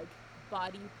idea of like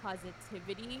body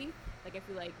positivity. Like I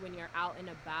feel like when you're out and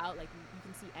about, like you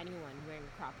can see anyone wearing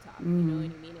a crop top. You know what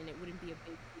I mean? And it wouldn't be a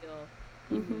big deal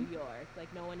in New York.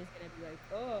 Like no one is gonna be like,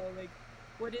 oh, like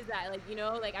what is that? Like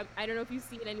like I don't know if you've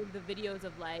seen any of the videos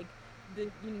of like the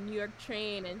New York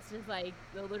train, and it's just like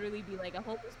they'll literally be like a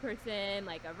homeless person,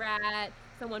 like a rat,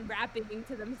 someone rapping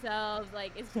to themselves.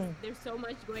 Like it's just there's so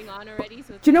much going on already.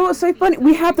 So do you know what's so funny?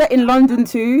 We have that in London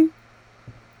too.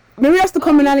 Maybe that's the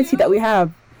commonality that we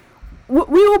have.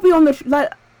 We all be on the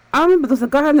like. I remember there was a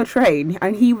guy on the train,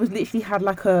 and he was literally had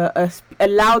like a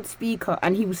loudspeaker,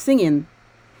 and he was singing,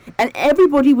 and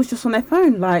everybody was just on their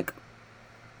phone, like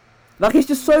it's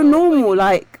just so normal,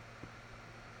 like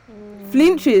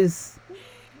flinches.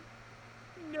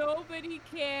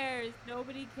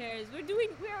 Nobody cares. We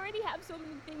already have so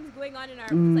many things going on in our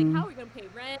like how are we gonna pay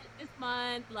rent this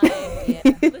month? Like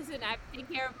listen, I have to take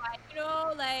care of my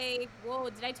like whoa,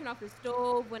 did I turn off the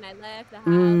stove when I left the house?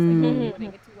 Like when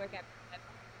I get to work at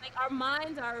like our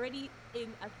minds are already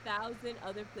in 1,000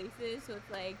 other places. So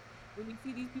it's like when we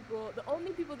see these people, the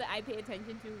only people that I pay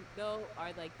attention to though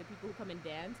are like the people who come and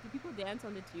dance. Do people dance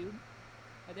on the tube?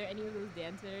 Are there any of those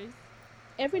dancers?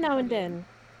 Every now and then.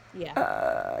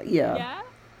 Yeah. Yeah.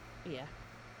 Yeah.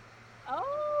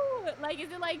 Oh, like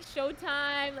is it like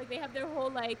Showtime? Like they have their whole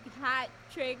like hat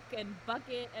trick and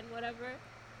bucket and whatever.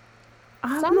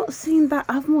 I've not seen that.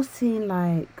 I've more seen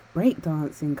like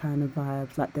breakdancing kind of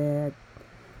vibes, like they're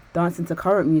dancing to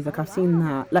current music. I've seen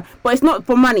that, like, but it's not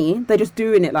for money. They're just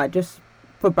doing it like just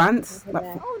for bands. Like,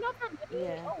 oh, not for money.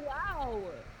 Yeah. Oh wow,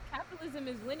 capitalism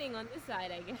is winning on this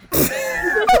side, I guess.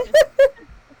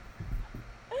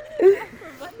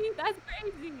 For money, that's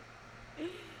crazy.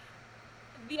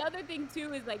 The other thing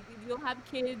too is like you'll have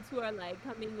kids who are like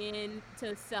coming in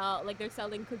to sell, like they're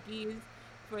selling cookies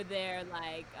for their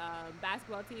like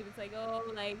basketball team. It's like, oh,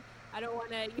 like I don't want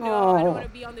to, I don't want to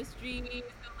be on the street.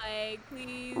 So like,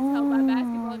 please help my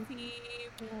basketball team.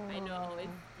 I know it's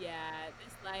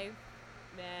this life,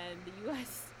 man. The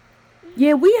U.S.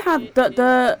 Yeah, we have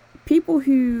the people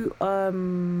who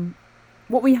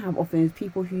what we have often is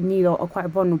people who need are quite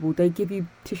vulnerable. They give you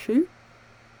tissue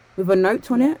with a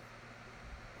note on it.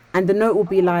 And the note will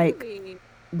be like, really?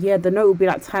 the note will be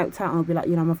like typed out, and it'll be like,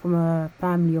 I'm from a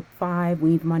family of 5, we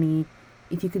need money.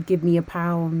 If you could give me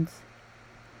 £1.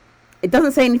 It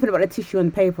doesn't say anything about the tissue on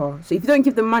the paper. So if you don't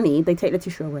give them money, they take the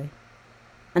tissue away.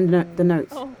 And the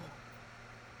notes. Oh.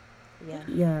 Yeah.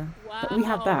 Yeah. Wow. But we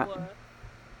have that.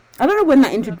 I don't know when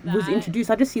that was introduced.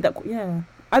 I just see that, yeah.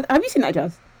 Have you seen that,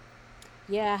 Jazz?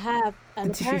 Yeah, I have.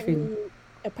 And The tissue thing.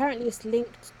 apparently it's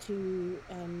linked to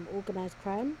organised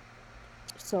crime.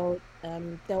 So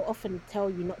they'll often tell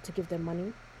you not to give them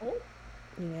money. Oh.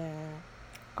 Yeah.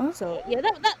 Oh. So yeah,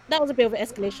 that was a bit of an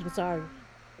escalation. Sorry.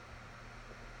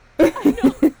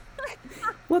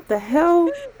 What the hell?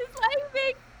 It's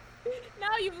like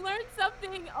now you've learned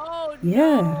something. Oh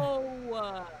Yeah.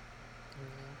 no.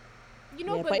 Yeah,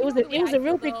 but but it was the way a I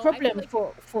real feel, big though, I problem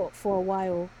feel like for a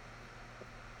while.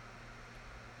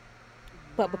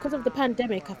 But because of the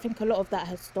pandemic, I think a lot of that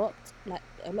has stopped. Like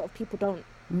a lot of people don't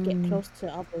get close to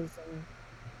others and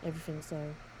everything. So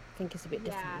I think it's a bit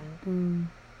different now.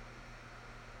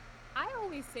 I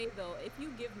always say though, if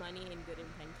you give money in good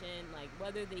intention, like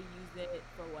whether they use it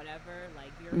for whatever,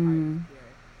 like your heart is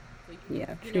pure. So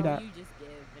True that. you just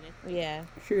give, and it's like, Yeah.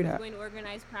 True who's that. going to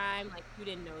organize crime, like you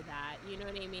didn't know that, you know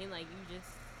what I mean? Like you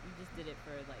just did it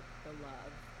for like the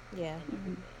love Yeah. and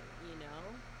everything,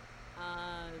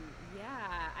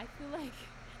 I feel like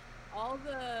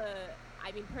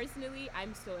I mean personally,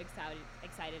 I'm so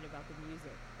excited about the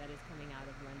music that is coming out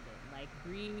of London, like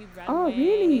Bree, Runway. Oh,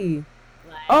 really?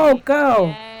 Like, Oh, girl.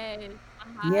 Yes.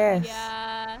 Yes.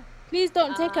 Yeah. Please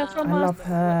don't take her I from us. love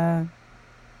her.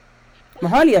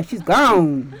 Mahalia, she's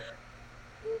gone.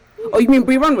 Oh, you mean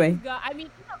Bree Runway? I mean,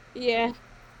 Yeah.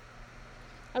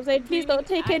 I'm saying, please don't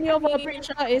take any of our British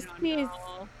artists, please.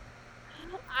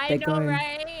 I They're know, going.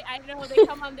 right? I know they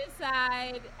come on this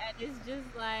side, and it's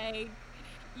just like,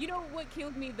 what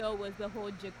killed me though was the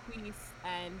whole Jacquees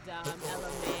and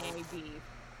LMA beef.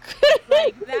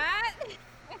 Like that.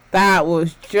 That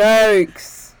was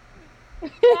jokes.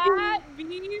 That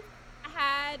beef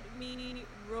had me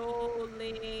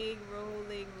rolling.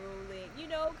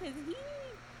 Because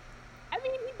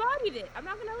he bodied it. I'm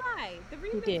not gonna lie. The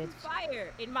remix did. was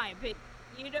fire, in my opinion.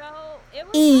 It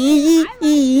was.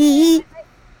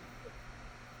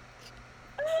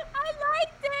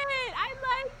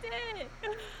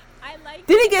 I liked it.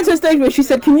 Did it get to a stage where she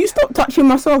said, "Can you stop touching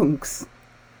my songs"?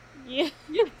 Yeah.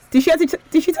 Did she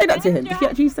say that to him? Did she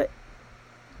actually say?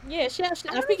 Yeah, she actually.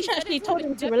 I I don't know think if she said actually it to him, told but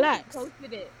him she to definitely relax.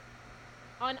 posted it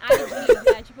on IG.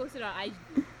 Yeah, she posted it on IG.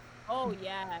 Oh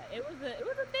yeah, it was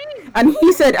a thing. And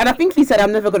he said, and I Thing. think he said,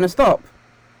 I'm never gonna stop.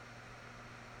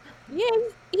 Yeah,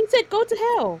 he said go to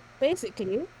hell,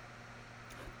 basically.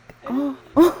 Oh.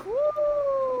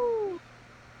 Woo!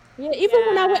 Yeah, even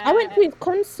when I went Yeah. to his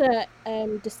concert,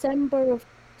 December of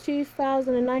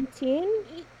 2019.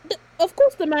 Of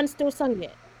course, the man still sung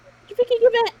it. Do you think he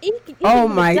give it? He Oh didn't give a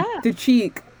my, damn the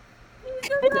cheek, He's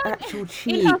the the actual in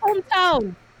cheek, her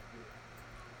hometown.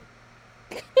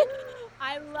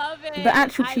 I love it. the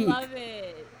actual I cheek. love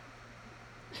it.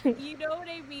 You know what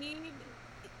I mean?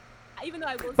 Even though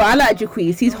I will But I say, like though,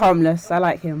 Jacquees. I He's know- harmless. I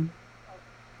like him.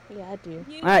 Yeah, I do.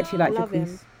 You I actually like know, love him.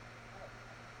 Jacquees.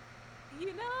 You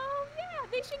know, yeah,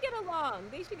 they should get along.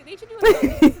 They should do a song.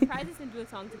 They should surprise us and do a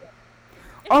song together.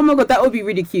 Oh my god, that would be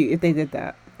really cute if they did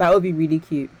that. That would be really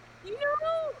cute. You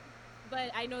know, but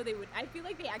I know they would. I feel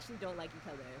like they actually don't like each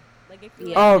other. Like I feel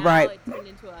Yeah. like Oh, now right. it turned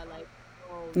into a like.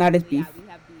 Oh, Now there's yeah, beef. we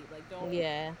have beef. Like don't.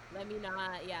 Yeah. Let me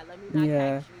not. Yeah, let me not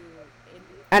Yeah. catch you. In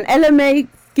these And LMA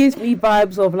gives me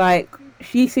vibes of like,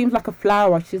 she seems like a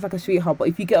flower. She's like a sweetheart. But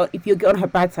if you get on her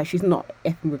bad side, she's not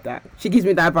effing with that. She gives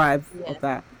me that vibe Yeah. of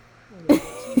that. She really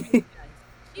does.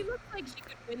 She looks like she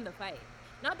could win the fight.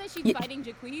 Not that she's Yeah. fighting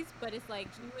Jacquees, but it's like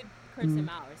she would curse him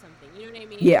out or something. You know what I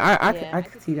mean? Yeah, Yeah. I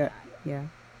could see that. Yeah.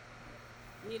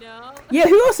 You know? Yeah.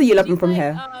 Who else are you loving She's from like,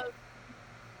 here?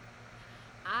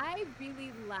 I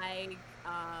really like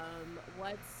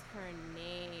what's her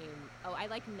name? Oh, I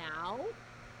like Now.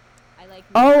 I like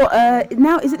Oh,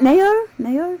 Now. now is it Nao?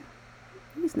 Nao?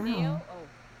 Who's Nao? Nao? Oh,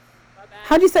 my bad.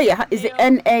 How do you say it? Is it Nao,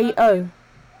 Nao?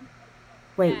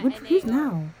 Wait, Yeah, who's Nao.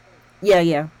 Now? Yeah,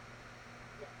 yeah.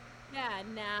 Yeah,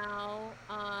 Now.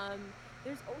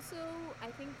 There's also, I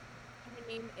think her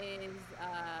name is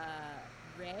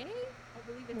Ray. I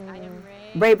believe it's I Am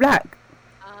Ray. Ray Black.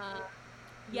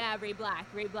 Yeah, Ray Black.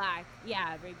 Ray Black.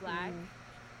 Yeah, Ray Black.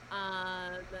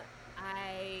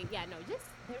 Just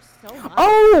there's so much.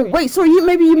 Oh, wait, sorry,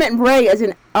 maybe you meant Ray as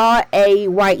in Raye,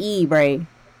 Ray.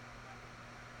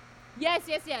 Yes.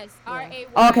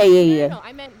 R-A-Y. Okay, yeah. No,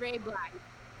 I meant Ray Black.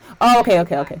 Oh, okay.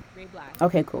 Ray Black.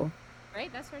 Okay, cool.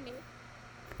 Right? That's her name.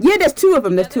 Yeah, there's two of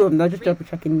them. They're just double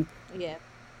checking. Yeah.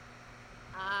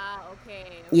 Okay.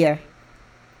 Yeah.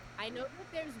 I know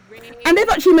that there's Ray. And they've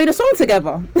actually made a song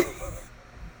together.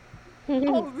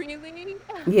 Oh, really?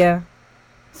 Yeah.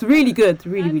 It's really good. It's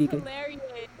really, That's really good. hilarious.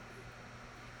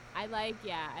 I like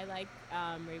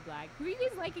Ray Black. Who are you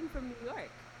guys liking from New York?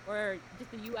 Or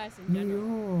just the U.S. in general?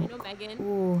 New I know Megan.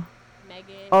 Ooh.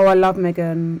 Megan. Oh, I love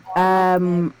Megan.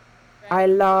 I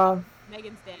love.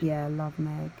 Megan Stan. Yeah, I love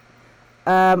Meg.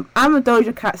 I'm a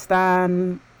Doja Cat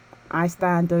stan. I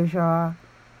stan Doja.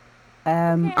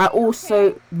 I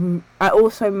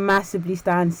also massively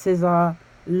stan SZA.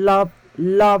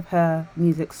 Love her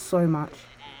music so much.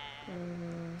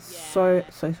 So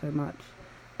much.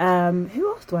 Who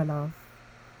else do I love?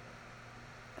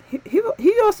 Who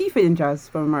else are you feeling, Jazz,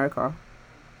 from America?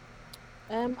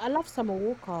 I love Summer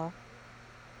Walker.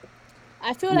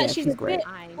 I feel Yeah, like she's a great. bit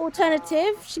I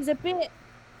alternative. know. She's a bit,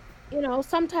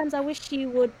 sometimes I wish she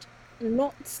would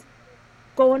not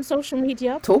go on social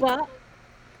media. Talk? But I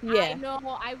yeah, know.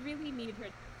 I really need her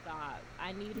to stop.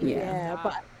 I need her Yeah. to stop.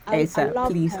 but I ASAP,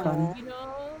 love please, her. hun. You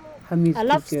know? Her music I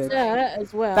love is good. Sir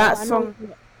as well. That I know song-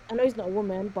 I know he's not a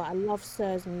woman, but I love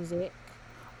Sir's music.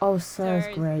 Oh, Sir's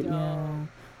Sir's great, dope. yeah.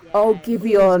 Oh, Yes.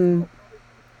 Giveon.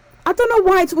 I don't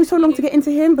know why it took me so long to get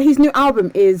into him, but his new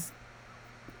album is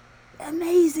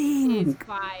amazing. It's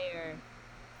fire.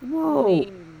 Whoa.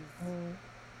 Flames.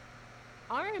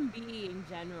 R&B in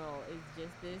general is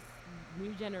just this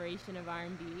new generation of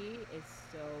R&B is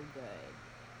so good.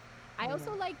 I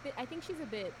also like that. I think she's a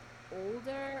bit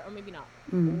older, or maybe not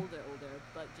older,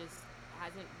 but just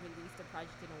hasn't released a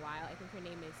project in a while. I think her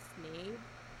name is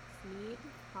Sneed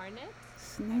Harnett. I'm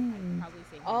Snake. probably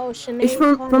saying. Oh, her name Sinead It's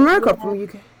from Harnett, America, yeah. from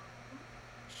UK.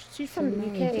 She's from the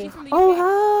Sinead. UK. She's from the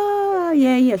Oh, UK.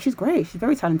 yeah. She's great. She's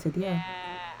very talented. Yeah, Yeah.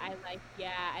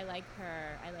 I like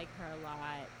her. I like her a lot.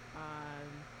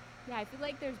 I feel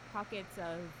like there's pockets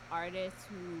of artists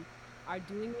who are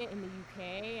doing it in the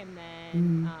UK, and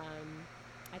then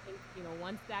I think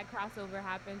once that crossover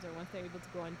happens, or once they're able to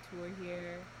go on tour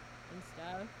here and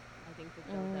stuff, I think that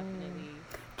they'll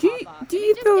definitely. Do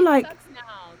you feel like? Sucks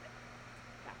now.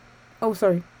 Oh,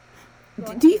 sorry.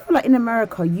 Go Do you feel like in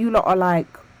America you lot are like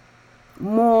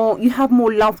more? You have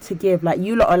more love to give. Like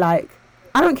you lot are like,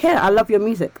 I don't care. I love your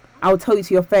music. I'll tell you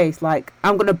to your face. Like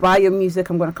I'm gonna buy your music.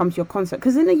 I'm gonna come to your concert.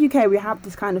 Because in the UK we have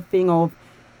this kind of thing of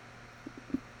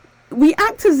we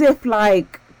act as if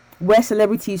like we're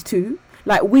celebrities too.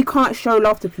 like we can't show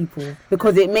love to people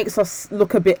because it makes us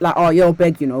look a bit like, oh, you're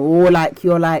begging, or like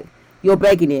you're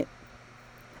begging it.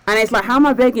 And it's like, how am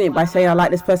I begging it by saying I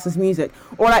like this person's music?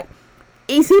 Or like,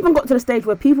 it's even got to the stage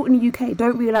where people in the UK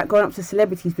don't really like going up to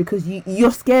celebrities because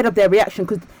you're scared of their reaction,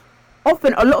 because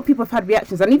often a lot of people have had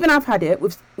reactions, and even I've had it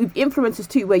with influencers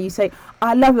too, where you say,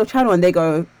 I love your channel, and they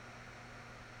go,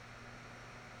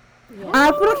 Yeah. and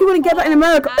I feel like you wouldn't get that in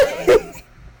America.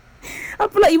 I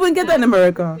feel like you wouldn't get that in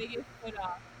America. Biggest put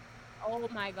off. Oh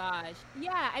my gosh.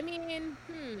 Yeah, I mean,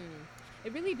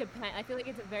 it really depends. I feel like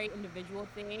it's a very individual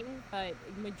thing, but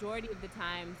majority of the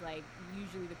times, like,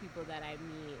 usually the people that I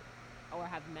meet or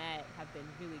have met have been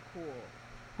really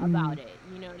cool about it.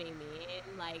 You know what I mean?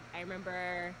 Like, I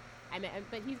remember I met,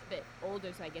 but he's a bit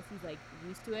older, so I guess he's like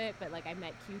used to it. But like, I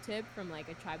met Q-Tip from like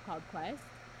A Tribe Called Quest.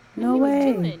 And No he was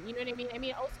way. chilling, you know what I mean? I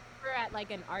mean, also we're at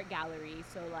like an art gallery,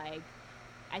 so like,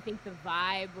 I think the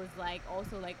vibe was like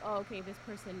also like, oh, okay, this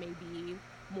person may be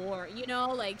more, you know,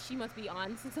 like she must be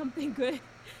on to something good.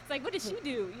 It's like, what did she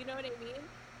do? You know what I mean?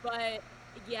 But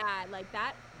yeah, like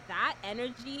that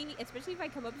energy, especially if I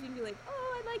come up to you and be like,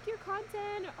 oh, I like your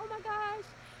content, or oh my gosh,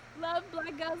 love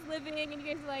Black Girls Living, and you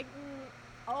guys are like,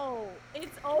 oh,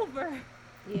 it's over.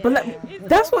 But Yeah. like,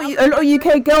 that's what a lot of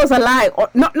UK girls are like. Or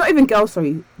not even girls,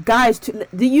 sorry, guys too.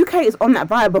 The UK is on that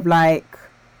vibe of like,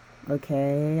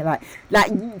 okay, like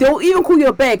they'll even call you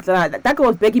a beg. Like, that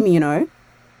girl's begging me, you know.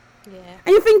 Yeah.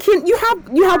 And you're thinking you have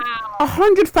Wow.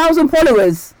 100,000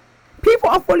 followers. People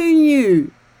are following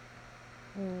you.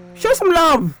 Show some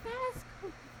love. That's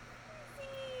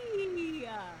crazy.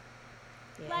 Yeah.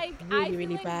 Like, I really, feel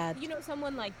really like, bad. you know,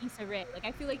 someone like Issa Rae. Like,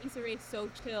 I feel like Issa Rae is so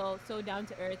chill, so down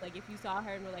to earth. Like, if you saw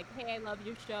her and were like, hey, I love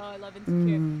your show, I love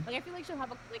Insecure. Like, I feel like she'll have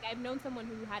like, I've known someone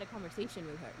who had a conversation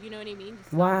with her. You know what I mean? Just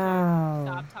stopped her, Wow.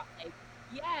 stopped talk, like,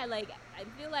 yeah, like, I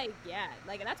feel like, yeah,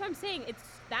 like, that's what I'm saying. It's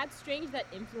that strange that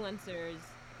influencers,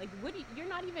 like, you're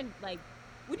not even, like,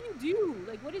 what do you do?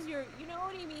 Like, what is your, you know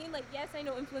what I mean? Like, yes, I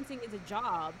know influencing is a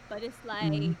job, but it's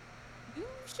like, you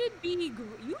should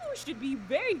be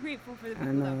very grateful for the people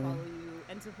that know. follow you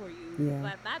and support you. Yeah.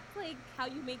 But that's like how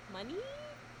you make money.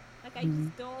 Like, I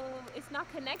just don't. It's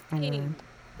not connecting.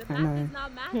 The I math know. is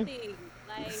not mathing.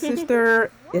 Like,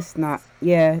 Sister, what? it's not.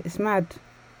 Yeah, it's mad.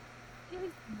 It's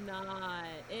not.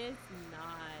 It's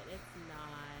not. It's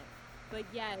not. But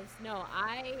yes, no.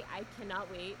 I cannot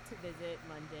wait to visit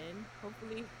London.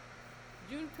 Hopefully,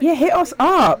 June. Yeah, hit us 26th,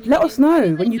 up. Let us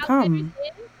know when you come.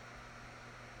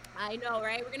 I know,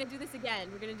 right? We're gonna do this again.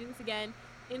 We're gonna do this again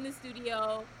in the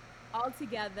studio, all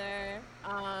together.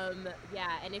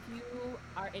 Yeah. And if you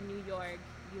are in New York,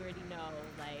 you already know.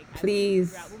 Like, I will Please.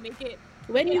 figure out- We'll make it.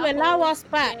 When make you it a allow whole us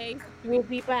back, day. we'll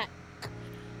be back.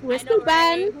 We're I still know,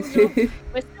 right? banned. Who knows?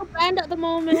 We're still banned at the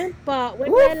moment, but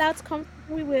when Woof. we're allowed to come,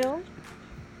 we will.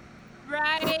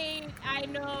 Right, I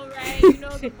know, right? You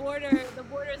know, the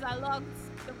borders are locked.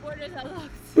 The borders are locked.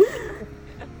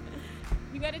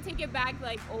 You gotta take it back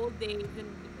like old days and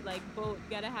like boat.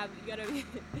 You gotta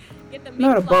get the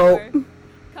Not a Mayflower. boat.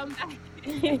 Come back.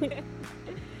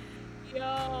 Yo,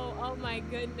 oh my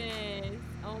goodness.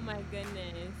 Oh my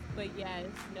goodness. But yes,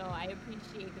 no, I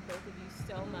appreciate the both of you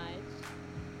so much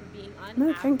for being on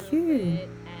No, thank you. Afrofit,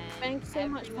 and Thanks so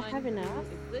much for everyone having who us.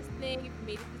 is listening, if you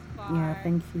made it this far. Yeah,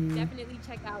 thank you. Definitely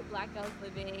check out Black Girls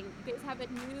Living. You guys have a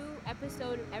new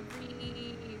episode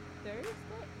every Thursday?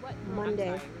 What?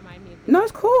 Monday. I'm sorry, remind me of the No,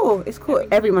 it's cool. It's cool.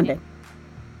 Every Monday.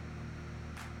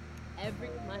 Every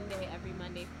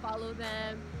Monday. Follow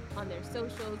them on their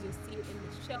socials. You'll see it in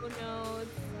the show notes.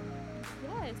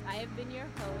 Yes, I have been your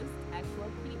host,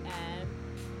 Echo PM.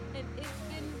 And it's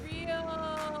been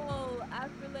real.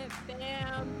 Afrolit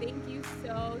fam. Thank you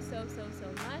so much.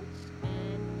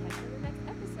 And catch you in the next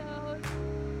episode.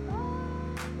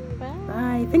 Bye. Bye.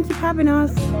 Bye. Thank you for having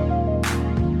us.